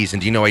and 80s?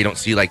 And do you know why you don't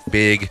see like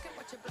big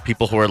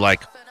people who are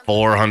like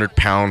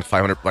 400-pound,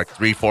 500, like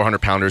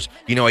 400 pounders?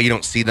 You know why you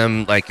don't see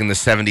them like in the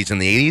 70s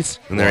and the 80s,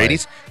 in their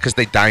 80s? Because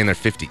they die in their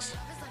 50s,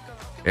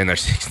 in their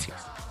 60s.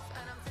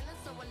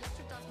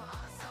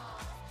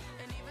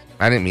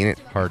 I didn't mean it.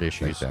 Heart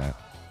issues. Like that.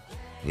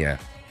 Yeah.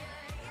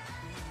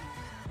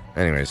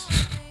 Anyways.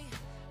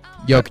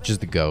 Jokic is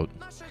the GOAT.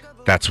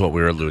 That's what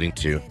we were alluding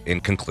to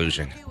in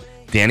conclusion.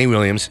 Danny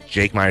Williams,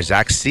 Jake Meyer,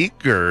 Zach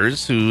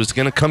Segars, who's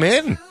going to come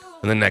in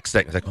the next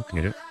segment. He's like, oh, can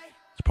you do it?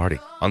 It's a party.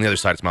 On the other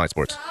side, it's Mile High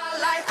Sports.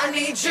 I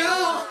need you.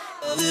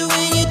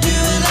 When you do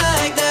it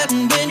like that,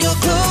 and when you're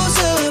close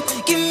up,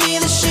 give me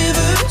the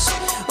shivers.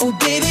 Oh,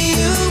 baby,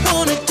 you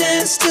wanna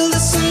dance till the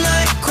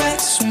sunlight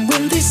cracks. And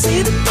when they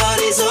say the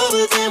party's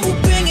over, then we'll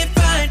bring it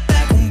right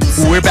back.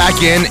 We're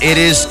back in. It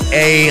is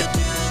a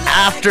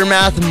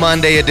Aftermath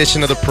Monday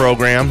edition of the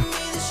program.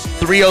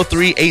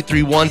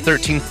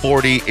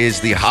 303-831-1340 is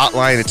the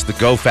hotline. It's the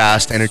Go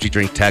Fast Energy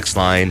Drink text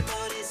line.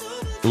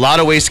 A lot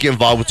of ways to get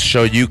involved with the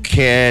show. You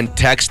can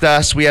text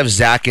us. We have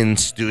Zach in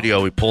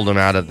studio. We pulled him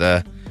out of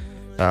the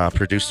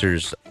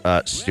producer's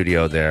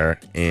studio there.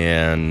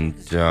 And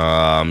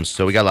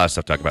so we got a lot of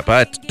stuff to talk about.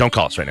 But don't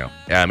call us right now.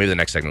 Yeah, maybe the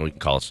next segment we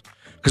can call us.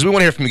 Because we want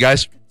to hear from you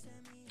guys.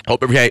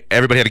 Hope everybody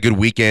had a good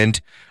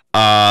weekend.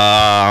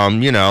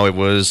 It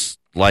was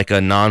like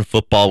a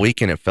non-football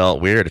weekend. It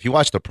felt weird. If you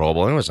watched the Pro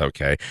Bowl, it was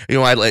okay.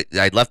 I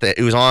left it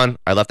was on.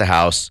 I left the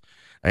house,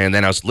 and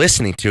then I was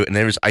listening to it, and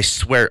I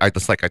swear, it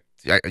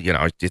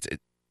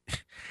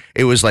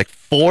was like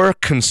 4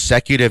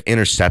 consecutive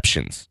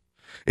interceptions.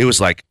 It was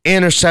like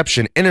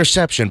interception,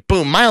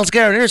 boom, Myles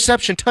Garrett,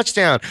 interception,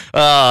 touchdown.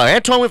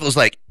 Antoine Winfield was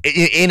like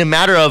in a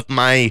matter of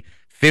my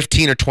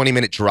 15 or 20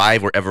 minute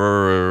drive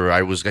wherever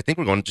I was. I think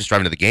we're going just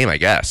driving to the game, I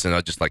guess, and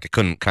I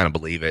couldn't kind of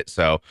believe it.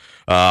 So.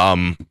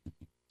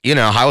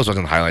 I was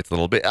watching the highlights a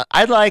little bit.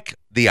 I like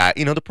the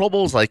Pro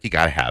Bowl is like, you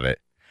got to have it.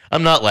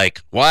 I'm not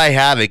like, why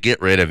have it? Get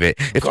rid of it.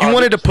 If you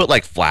wanted to put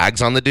like flags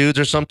on the dudes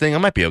or something, I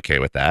might be okay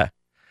with that.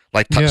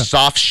 Like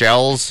soft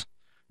shells,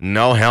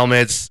 no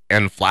helmets,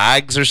 and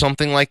flags or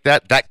something like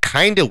that. That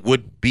kind of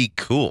would be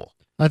cool.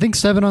 I think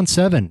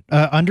 7-on-7.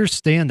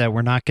 Understand that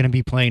we're not going to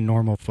be playing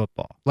normal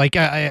football. Like,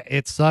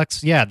 it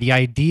sucks. Yeah, the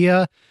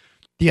idea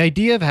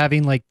of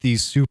having like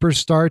these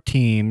superstar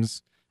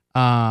teams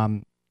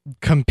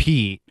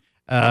compete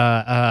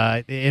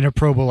in a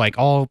Pro Bowl, like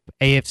all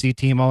AFC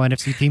team, all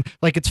NFC team,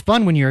 like it's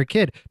fun when you're a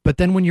kid, but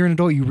then when you're an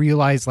adult, you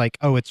realize like,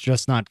 oh, it's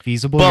just not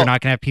feasible. You're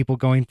not gonna have people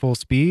going full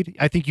speed.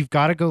 I think you've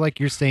got to go, like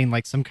you're saying,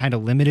 like some kind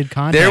of limited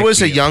contact. There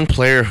was a young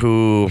player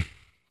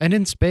and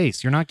in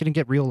space, you're not gonna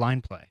get real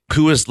line play.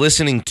 Who was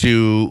listening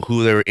to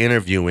who they were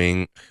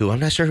interviewing, who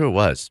I'm not sure who it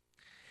was.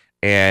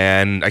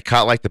 And I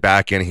caught like the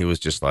back end. He was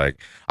just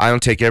like, I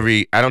don't take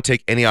any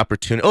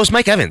opportunity. Oh, it's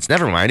Mike Evans.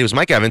 Never mind. It was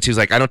Mike Evans. He was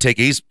like,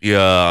 he's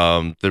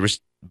the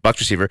Bucs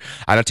receiver.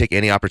 I don't take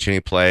any opportunity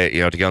to play,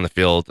 to get on the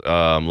field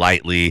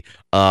lightly.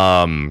 It's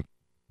a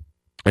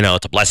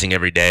blessing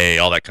every day,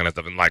 all that kind of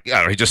stuff. And like,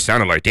 he just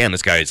sounded like, damn,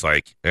 this guy's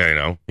like,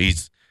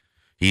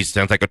 he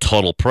sounds like a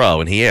total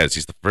pro, and he is.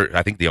 He's the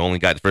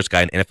first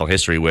guy in NFL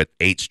history with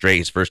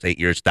his first 8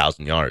 years,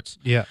 1,000 yards.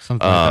 Yeah,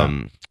 something like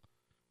that.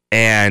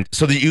 And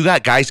so you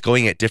got guys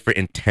going at different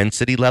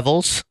intensity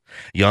levels.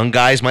 Young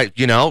guys might,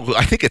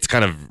 I think it's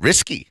kind of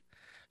risky.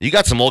 You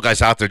got some old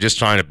guys out there just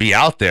trying to be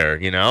out there,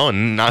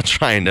 and not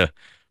trying to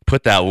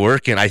put that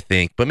work in, I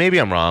think. But maybe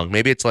I'm wrong.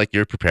 Maybe it's like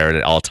you're prepared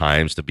at all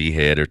times to be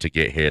hit or to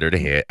get hit or to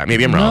hit.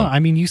 Maybe I'm wrong. No, I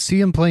mean, you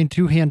see him playing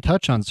two-hand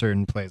touch on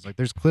certain plays. Like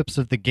there's clips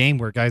of the game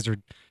where guys are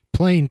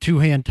playing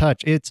two-hand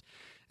touch. And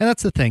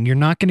that's the thing. You're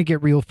not going to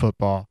get real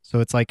football. So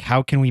it's like,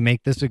 how can we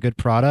make this a good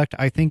product?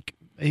 I think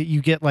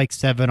you get like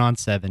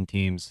 7-on-7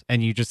 teams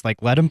and you just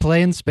like let them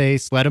play in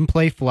space, let them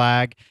play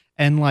flag,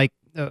 and like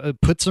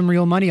put some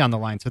real money on the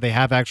line so they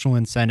have actual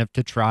incentive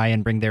to try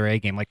and bring their A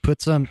game. Like the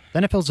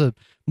NFL's a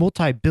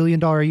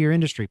multi-billion-dollar a year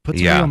industry. Put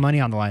some real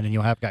money on the line and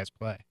you'll have guys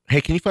play. Hey,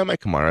 can you find my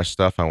Kamara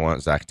stuff? I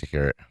want Zach to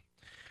hear it.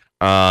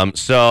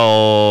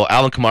 So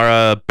Alvin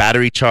Kamara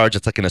battery charge.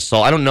 It's like an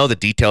assault. I don't know the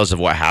details of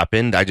what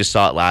happened. I just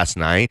saw it last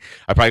night.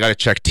 I probably got to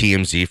check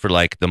TMZ for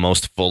like the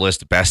most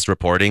fullest, best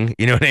reporting.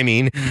 You know what I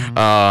mean?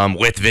 Mm-hmm.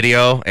 With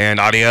video and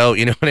audio.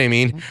 You know what I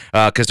mean?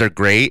 Because they're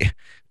great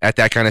at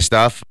that kind of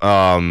stuff.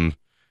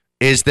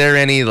 Is there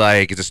any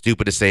is it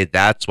stupid to say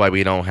that's why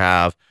we don't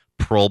have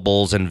Pro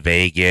Bowls in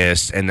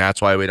Vegas and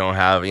that's why we don't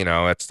have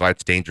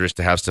it's dangerous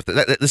to have stuff.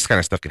 This kind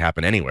of stuff can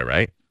happen anywhere,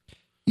 right?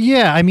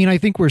 Yeah, I mean, I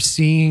think we're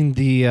seeing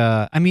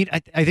I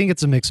think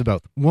it's a mix of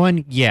both.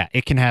 One, yeah,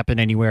 it can happen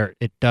anywhere.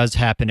 It does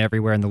happen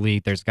everywhere in the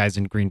league. There's guys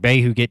in Green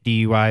Bay who get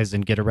DUIs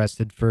and get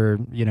arrested for,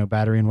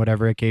 battery and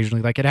whatever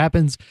occasionally. Like, it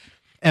happens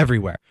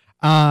everywhere.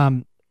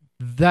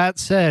 That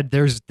said,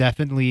 there's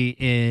definitely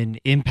an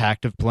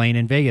impact of playing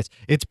in Vegas.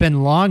 It's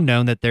been long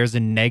known that there's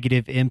a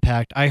negative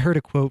impact. I heard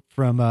a quote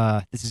from,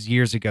 this is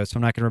years ago, so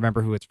I'm not going to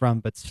remember who it's from,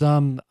 but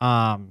some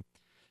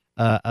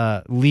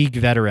league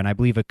veteran, I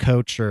believe a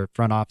coach or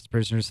front office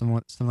person or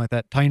something like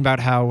that, talking about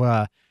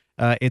how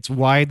it's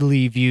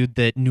widely viewed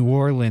that New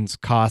Orleans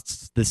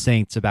costs the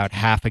Saints about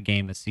half a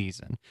game a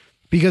season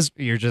because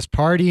you're just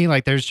partying.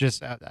 Like there's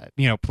just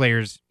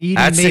players eating.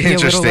 That's maybe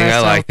interesting. A little less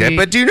I like healthy.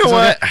 that. But do you know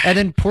what? And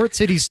then port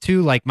cities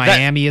too, like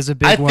Miami is a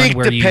big one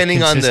where you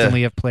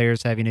consistently have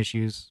players having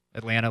issues.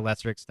 Atlanta,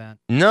 lesser extent.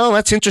 No,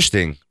 that's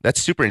interesting. That's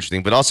super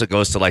interesting. But also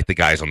goes to like the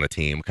guys on the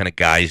team. What kind of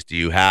guys do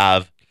you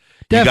have?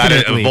 You got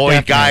to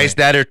avoid guys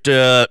that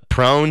are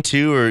prone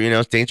to or,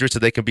 it's dangerous so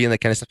they can be in that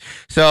kind of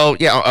stuff. So,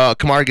 yeah,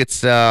 Kamara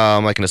gets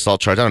like an assault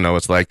charge. I don't know.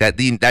 It's like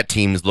that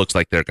team looks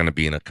like they're going to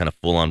be in a kind of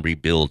full-on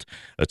rebuild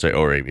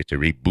or it's a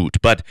reboot.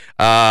 But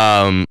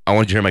I wanted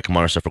you to hear my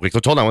Kamara stuff real quick. So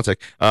hold on one sec.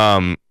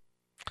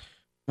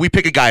 We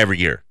pick a guy every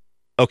year,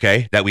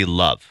 okay, that we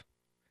love,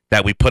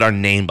 that we put our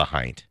name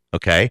behind,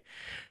 okay?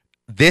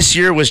 This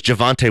year was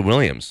Javonte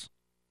Williams.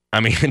 I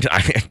mean,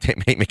 I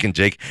making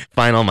Jake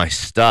find all my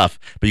stuff,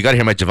 but you got to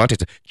hear my Javonte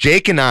stuff.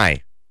 Jake and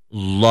I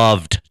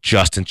loved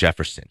Justin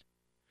Jefferson.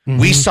 Mm-hmm.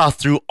 We saw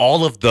through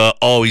all of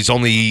he's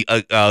only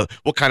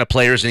what kind of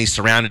players and he's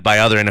surrounded by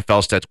other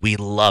NFL studs. We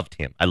loved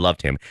him. I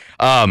loved him.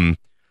 That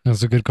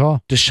was a good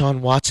call.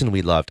 Deshaun Watson,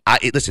 we loved.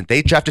 Listen,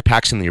 they drafted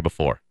Paxton the year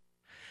before.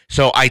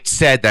 So I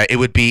said that it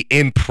would be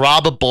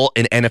improbable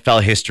in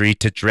NFL history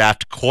to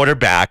draft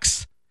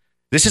quarterbacks.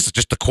 This is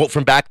just a quote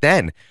from back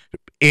then.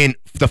 In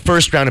the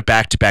first round of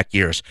back-to-back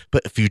years.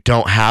 But if you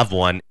don't have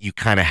one, you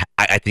kind of,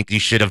 I think you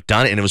should have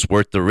done it, and it was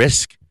worth the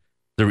risk.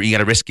 You got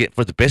to risk it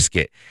for the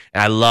biscuit.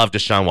 And I love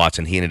Deshaun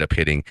Watson. He ended up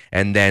hitting.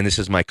 And then this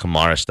is my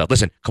Kamara stuff.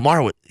 Listen,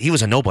 Kamara, he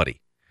was a nobody.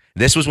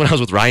 This was when I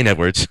was with Ryan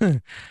Edwards,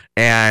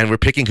 and we're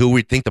picking who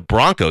we think the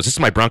Broncos. This is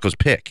my Broncos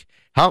pick.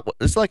 How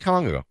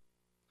long ago?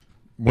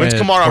 When's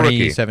Kamara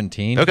rookie?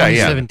 2017. Okay,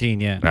 yeah.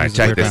 2017, yeah. All right,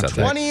 check this out.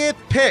 20th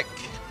pick.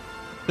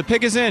 The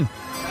pick is in.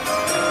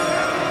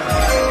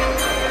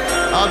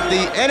 Of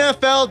the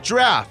NFL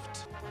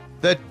Draft,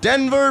 the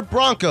Denver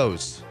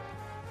Broncos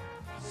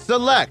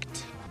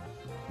select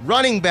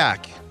running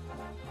back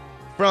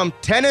from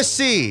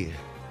Tennessee,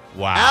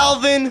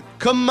 Alvin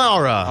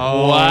Kamara.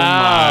 Oh,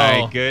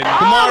 wow. My goodness.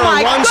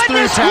 Kamara runs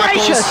through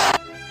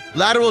tackles,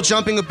 lateral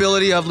jumping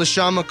ability of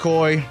LaShawn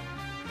McCoy.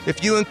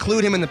 If you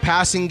include him in the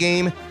passing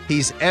game,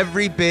 he's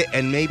every bit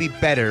and maybe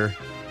better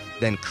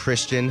than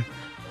Christian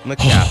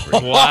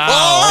McCaffrey.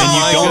 Wow.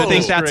 And you don't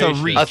think that's a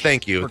reach?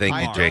 Thank you,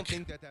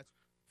 Jake,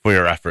 for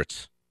your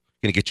efforts.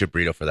 Gonna get you a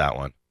burrito for that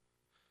one.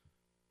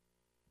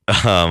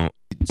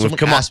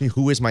 Someone asked me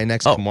who is my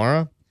next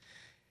Kamara.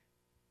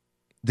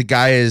 The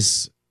guy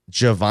is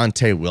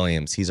Javonte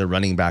Williams. He's a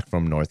running back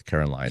from North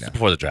Carolina.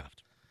 Before the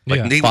draft.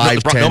 Like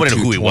 5'10", nobody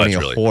knew who he was,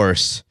 really.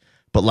 Horse,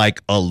 but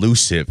like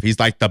elusive. He's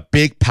like the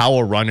big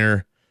power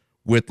runner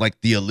with like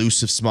the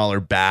elusive smaller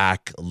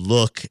back,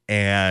 look,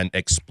 and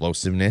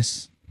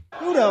explosiveness.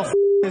 Who the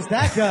is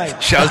that guy?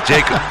 Shouts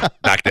Jacob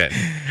back then.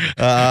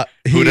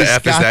 Who the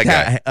F is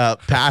that guy?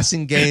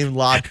 Passing game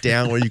locked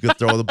down where you could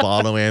throw the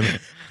ball to him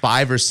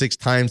 5 or 6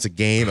 times a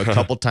game, a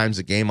couple times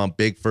a game on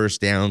big first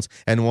downs,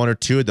 and 1 or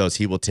 2 of those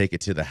he will take it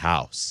to the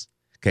house.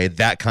 Okay,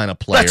 that kind of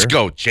player. Let's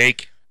go,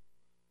 Jake.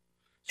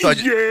 So I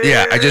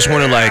just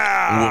want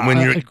to when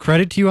you're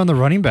credit to you on the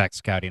running back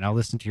scouting. I'll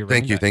listen to your.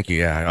 Thank you.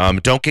 Yeah.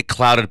 Don't get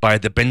clouded by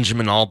the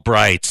Benjamin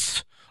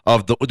Albrights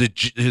of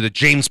the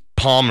James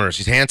Palmers.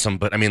 He's handsome,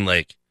 but I mean,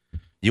 like,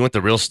 You want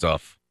the real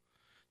stuff.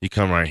 You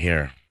come right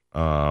here.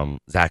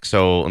 Zach,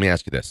 so let me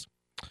ask you this.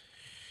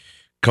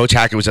 Coach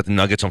Hackett was at the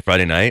Nuggets on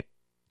Friday night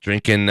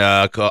drinking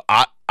Outen?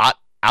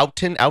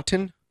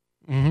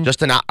 Mhm.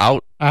 Just an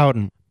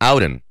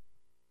Outen.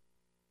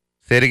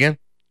 Say it again?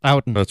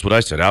 Outen. That's what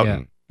I said.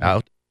 Outen.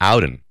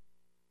 Outen.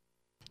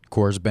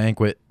 Coors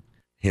Banquet.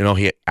 You know,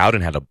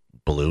 Outen had a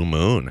blue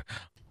moon.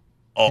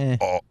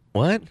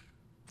 What?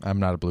 I'm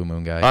not a blue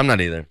moon guy. I'm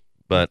not either.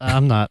 But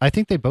I'm not. I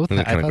think they both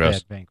Isn't had. it I kinda thought gross?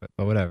 they had banquet,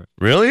 but whatever.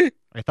 Really?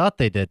 I thought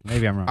they did.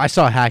 Maybe I'm wrong. I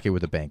saw Hackett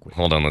with a banquet.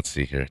 Hold on, let's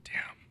see here.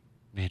 Damn.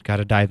 Man,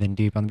 gotta dive in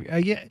deep on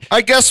the. Yeah.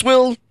 I guess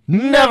we'll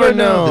never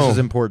know. This is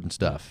important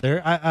stuff.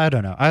 I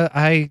don't know.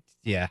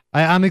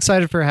 I'm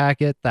excited for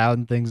Hackett. The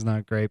Outen thing's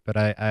not great, but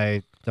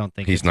I don't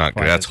think He's it's not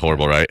quite good. That's as-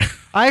 horrible, right?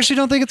 I actually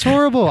don't think it's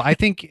horrible. I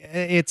think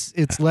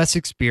it's less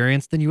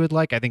experienced than you would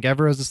like. I think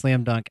Evero's a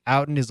slam dunk.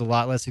 Outen is a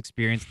lot less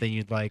experienced than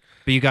you'd like.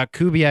 But you got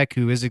Kubiak,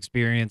 who is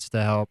experienced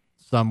to help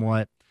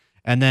somewhat.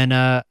 And then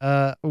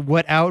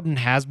what Outen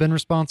has been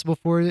responsible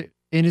for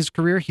in his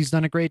career, he's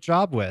done a great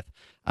job with.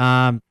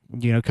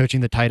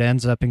 Coaching the tight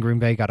ends up in Green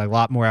Bay, got a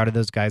lot more out of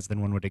those guys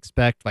than one would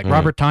expect. Like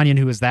Robert Tonyan,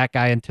 who was that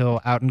guy until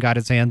Outen got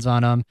his hands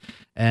on him,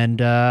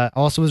 and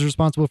also was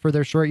responsible for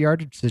their short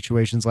yardage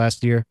situations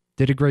last year.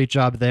 Did a great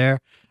job there.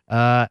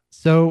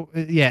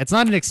 It's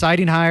not an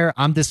exciting hire.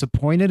 I'm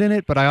disappointed in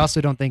it, but I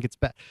also don't think it's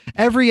bad.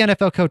 Every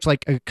NFL coach,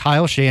 like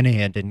Kyle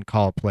Shanahan, didn't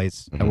call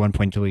plays at one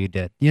point until he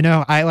did.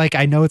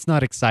 I know it's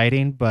not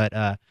exciting, but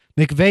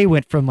McVay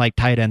went from like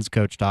tight ends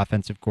coach to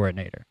offensive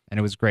coordinator, and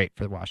it was great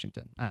for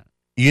Washington.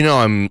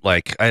 I'm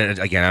like, I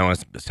don't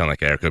want to sound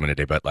like Eric Goodman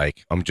today, but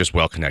like, I'm just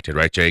well connected,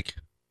 right, Jake?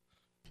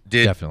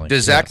 Definitely.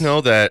 Does Zach Yes.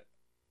 know that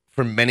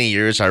for many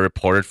years I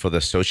reported for the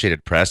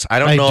Associated Press? I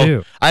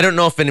don't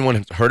know if anyone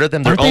has heard of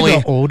them. Aren't they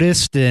the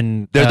oldest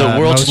and they're the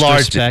world's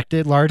most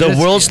largest, largest? the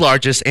world's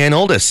largest and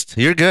oldest.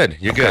 You're good.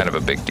 You're good. Kind of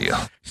a big deal.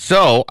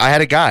 So I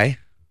had a guy,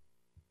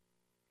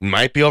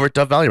 might be over at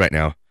Dove Valley right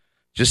now.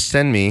 Just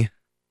send me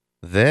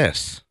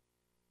this.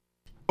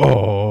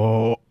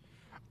 Oh,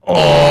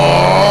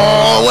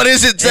 what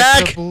is it,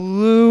 Zach? It's a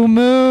blue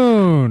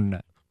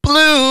moon.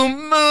 Blue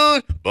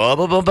moon. Ba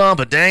ba ba ba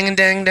ba dang and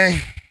dang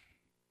dang.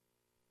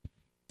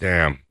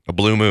 Damn, a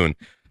blue moon.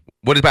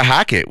 What about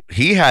Hackett?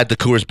 He had the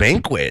Coors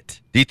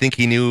Banquet. Do you think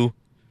he knew?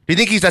 Do you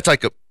think is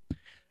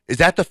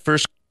that the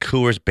first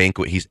Coors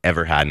Banquet he's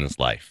ever had in his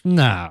life?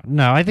 No.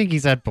 I think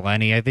he's had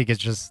plenty. I think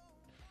it's just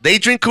they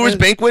drink Coors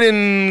Banquet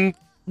and.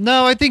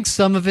 No, I think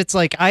some of it's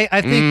like I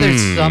think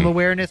there's some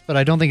awareness, but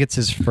I don't think it's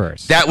his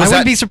first. I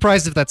wouldn't be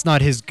surprised if that's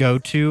not his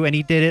go-to, and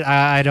he did it.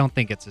 I don't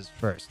think it's his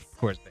first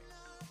Coors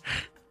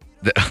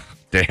Banquet.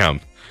 Damn,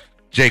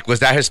 Jake,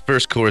 was that his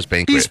first Coors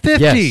Banquet? He's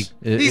 50. Yes,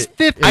 He's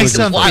 50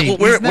 something.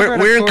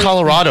 We're in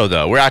Colorado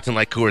though. We're acting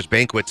like Coors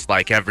Banquet's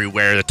like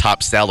everywhere, the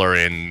top seller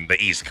in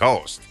the East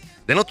Coast.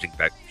 They don't drink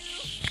that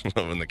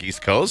on the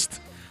East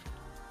Coast.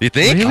 You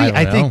think? Really?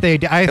 I think they.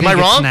 Am I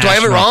wrong? Do I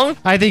have it wrong?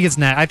 I think it's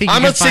not. I think you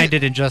can find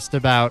it in just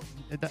about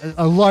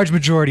a large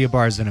majority of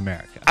bars in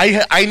America.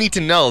 I need to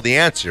know the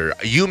answer.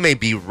 You may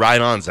be right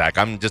on, Zach.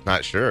 I'm just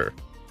not sure.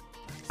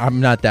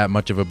 I'm not that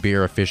much of a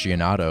beer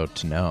aficionado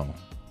to know.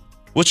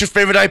 What's your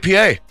favorite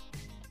IPA?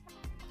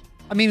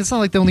 I mean, it's not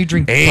like they only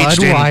drink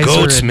Aged in Budweiser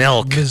goat's in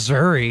milk.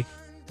 Missouri.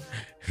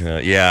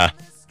 Yeah.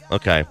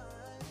 Okay.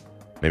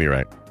 Maybe you're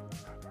right.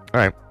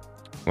 All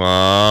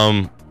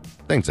right.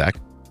 Thanks, Zach.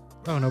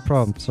 Oh, no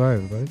problem. Sorry,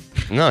 everybody.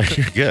 No,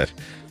 you're good.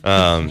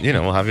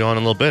 We'll have you on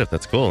in a little bit if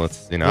that's cool.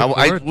 It's we didn't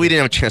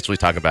have a chance to really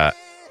talk about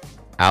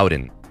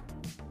Outen.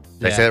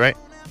 Did I say that right?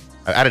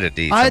 I added a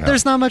D.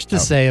 There's not much to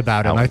say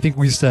about him. I think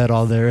we said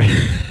all there.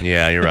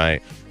 Yeah, you're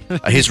right.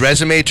 His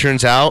resume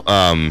turns out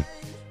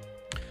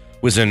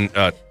was in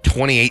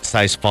 28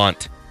 size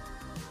font.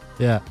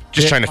 Yeah.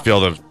 Just trying to fill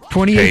the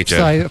 28 page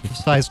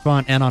size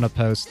font and on a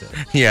post-it.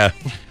 Yeah.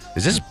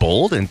 Is this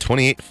bold and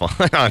 28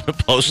 font on a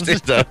post-it?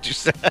 Is that what you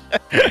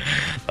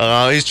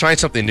said? He's trying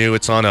something new.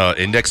 It's on a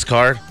index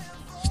card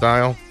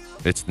style.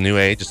 It's the new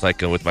age. It's like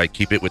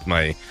keep it with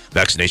my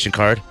vaccination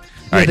card.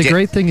 Yeah, the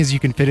great thing is you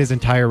can fit his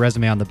entire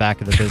resume on the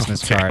back of the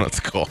business card. That's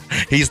cool.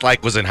 He's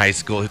was in high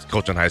school. He's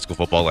coaching high school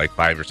football like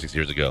 5 or 6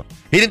 years ago.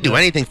 He didn't do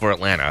anything for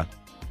Atlanta.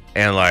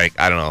 And I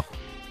don't know.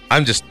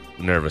 I'm just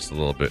nervous a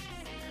little bit.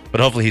 But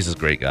hopefully he's a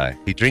great guy.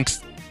 He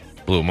drinks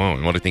Blue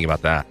Moon. What do you think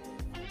about that?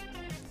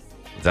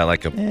 Is that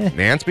like a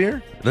man's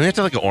beer? Don't you have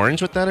to have like an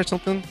orange with that or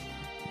something?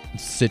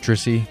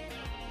 Citrusy.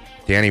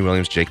 Danny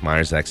Williams, Jake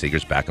Myers, Zach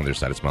Segars back on their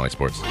side of Smiley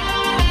Sports.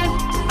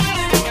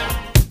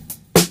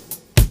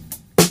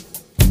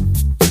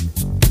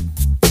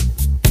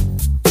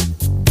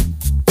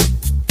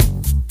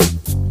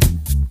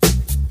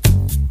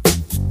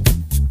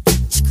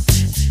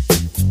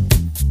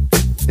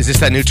 Is this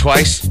that new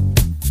Twice?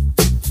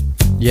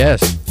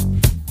 Yes.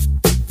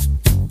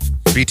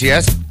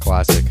 BTS?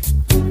 Classic.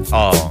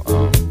 Oh,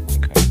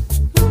 okay.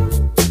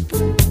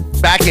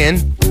 Back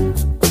in.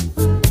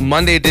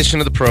 Monday edition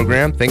of the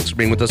program. Thanks for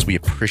being with us. We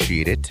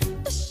appreciate it.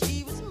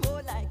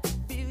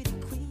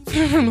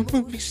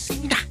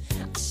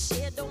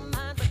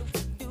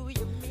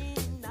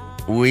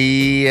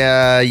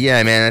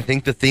 Yeah, man. I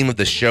think the theme of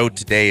the show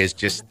today is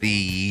just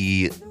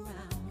the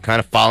kind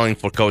of falling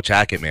for Coach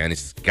Hackett, man.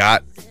 He's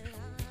got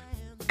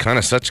kind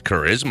of such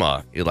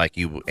charisma,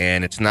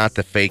 and it's not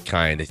the fake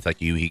kind. It's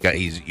like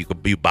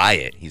you buy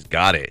it. He's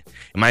got it.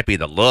 It might be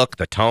the look,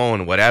 the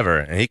tone, whatever,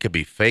 and he could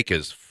be fake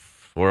as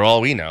for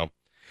all we know.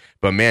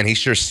 But man, he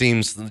sure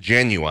seems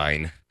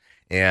genuine.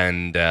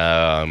 And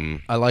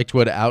I liked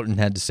what Outen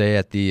had to say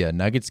at the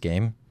Nuggets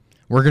game.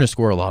 We're going to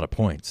score a lot of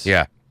points.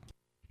 Yeah,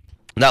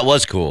 that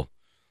was cool.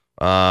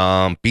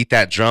 Beat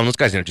that drum. Those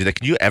guys didn't do that.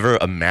 Can you ever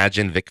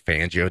imagine Vic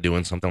Fangio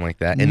doing something like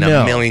that in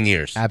a million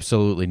years?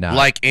 Absolutely not.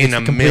 Like in it's a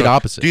the complete million.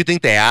 opposite. Do you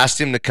think they asked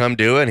him to come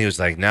do it? And he was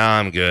like, "Nah,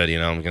 I'm good.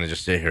 I'm gonna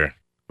just sit here,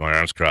 my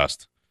arms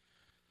crossed.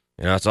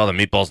 It's all the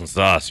meatballs and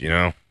sauce,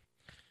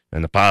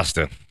 and the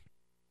pasta."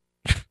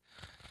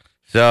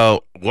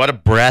 So, what a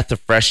breath of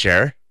fresh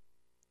air.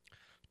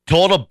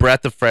 Total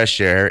breath of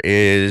fresh air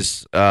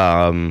is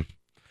Coach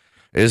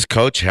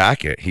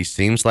Hackett. He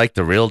seems like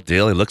the real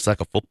deal. He looks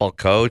like a football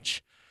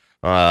coach.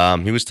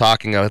 He was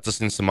talking, I was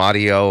listening to some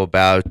audio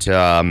about,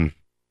 I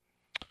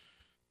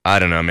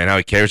don't know, man, how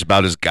he cares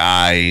about his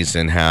guys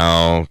and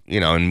how,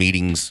 in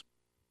meetings,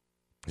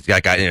 he's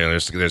got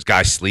guys, there's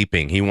guys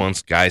sleeping. He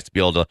wants guys to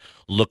be able to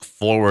look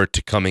forward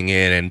to coming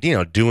in and,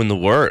 doing the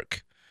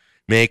work.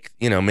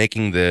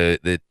 Making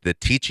the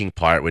teaching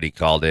part, what he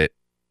called it,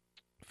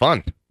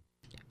 fun.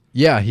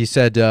 Yeah, he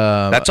said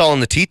that's all in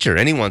the teacher.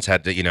 Anyone's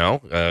had to,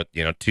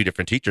 two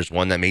different teachers.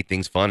 One that made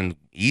things fun and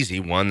easy.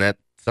 One that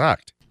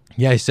sucked.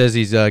 Yeah, he says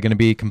he's going to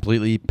be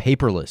completely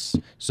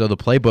paperless. So the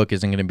playbook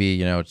isn't going to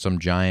be some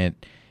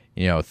giant,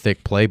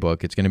 thick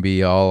playbook. It's going to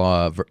be all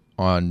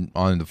on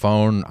the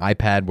phone,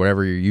 iPad,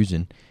 whatever you're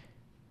using.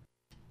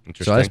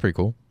 Interesting. So that's pretty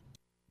cool.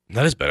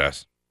 That is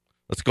badass.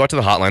 Let's go out to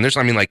the hotline.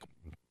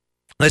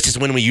 This is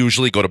when we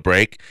usually go to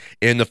break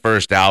in the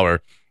first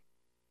hour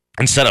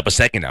and set up a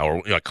second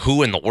hour. Like,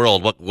 who in the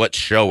world, what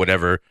show would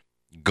ever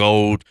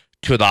go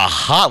to the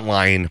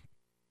hotline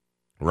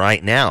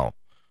right now?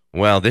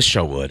 Well, this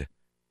show would,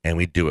 and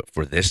we do it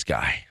for this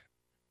guy.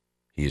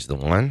 He's the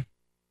one.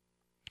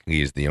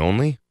 He is the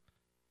only.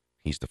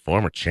 He's the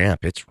former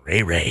champ. It's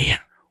Ray Ray.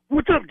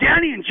 What's up,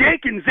 Danny and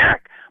Jake and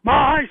Zach?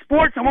 My High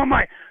Sports. I want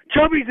my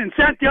Chubbies and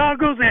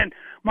Santiago's and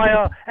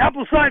my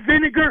apple cider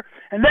vinegar.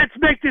 And let's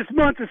make this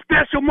month a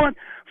special month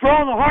for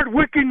all the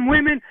hard-working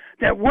women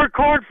that work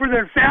hard for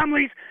their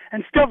families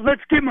and stuff.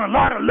 Let's give them a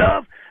lot of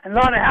love and a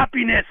lot of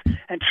happiness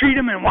and treat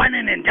them and wine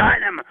and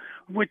dine them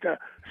with the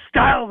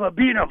style of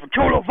being a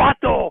total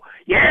vato.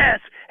 Yes,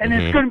 and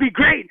it's going to be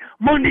great.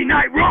 Monday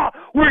Night Raw.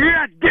 We're here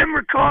at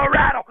Denver,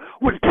 Colorado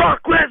with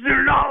Brock Lesnar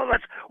and all of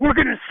us. We're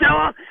going to sell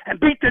out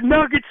and beat the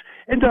Nuggets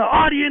and the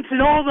audience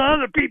and all the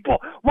other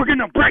people. We're going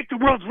to break the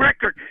world's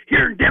record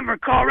here in Denver,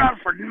 Colorado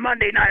for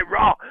Monday Night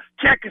Raw.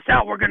 Check us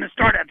out. We're going to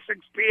start at 6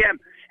 p.m.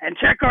 And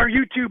check our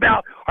YouTube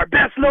out. Our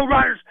best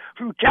lowriders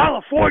from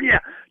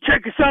California.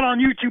 Check us out on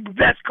YouTube.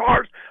 Best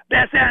cars,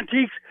 best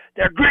antiques.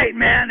 They're great,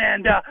 man.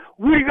 And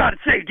what do you got to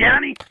say,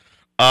 Danny?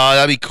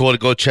 That'd be cool to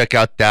go check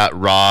out that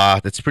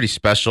Raw. That's pretty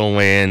special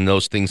when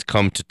those things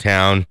come to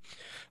town.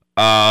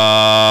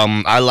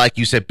 I like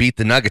you said, beat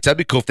the Nuggets. That'd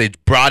be cool if they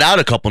brought out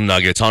a couple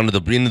Nuggets into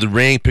the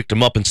ring, picked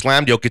them up, and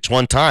slammed Jokic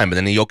one time. But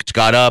then Jokic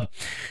got up,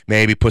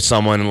 maybe put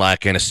someone in a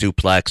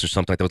suplex or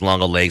something like that with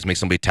longer legs, make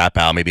somebody tap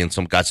out. Maybe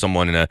got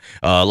someone in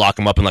lock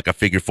them up in like a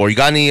figure four. You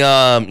got any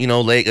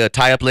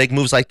tie up leg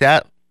moves like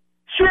that?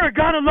 Sure,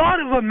 got a lot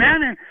of them,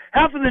 man. And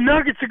half of the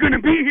Nuggets are going to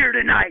be here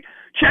tonight,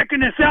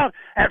 checking us out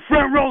at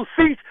front row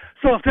seats.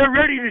 So if they're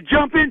ready to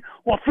jump in,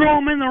 we'll throw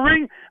them in the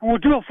ring, and we'll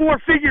do a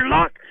 4-figure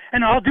lock,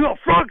 and I'll do a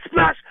frog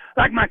splash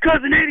like my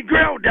cousin Eddie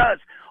Guerrero does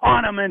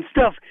on them and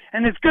stuff.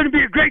 And it's going to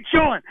be a great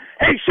showing.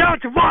 Hey, shout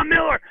out to Von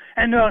Miller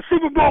and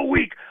Super Bowl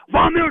week.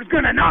 Von Miller's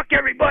going to knock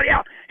everybody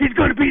out. He's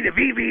going to be the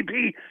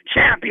VVP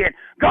champion.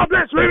 God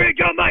bless Ray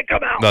John Mike.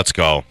 Come out. Let's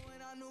go.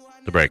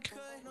 The break.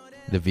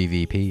 The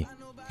VVP.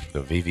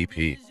 The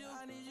VVP.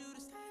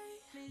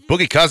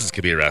 Boogie Cousins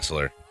could be a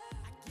wrestler.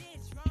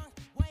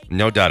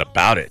 No doubt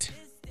about it.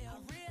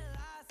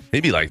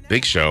 He'd be like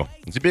Big Show.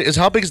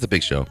 How big is the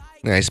Big Show?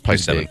 Yeah, he's probably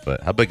 7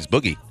 foot. How big is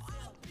Boogie?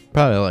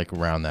 Probably like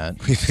around that.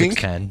 You think?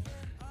 6'10".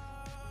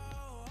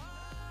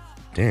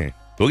 Dang.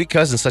 Boogie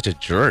Cousins such a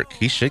jerk.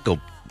 He should go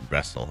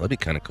wrestle. That'd be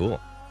kind of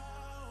cool.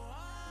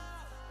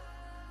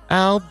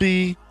 I'll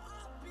be.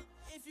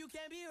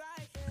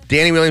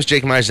 Danny Williams,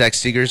 Jake Myers, Zach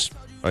Segars.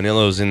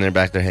 Anilo's in there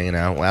back there hanging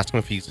out. We'll ask him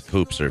if he's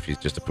poops or if he's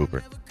just a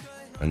pooper.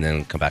 And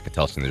then come back and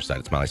tell us on the other side.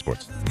 It's Mile High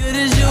Sports. Good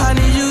as you, I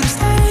need you to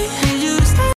stay.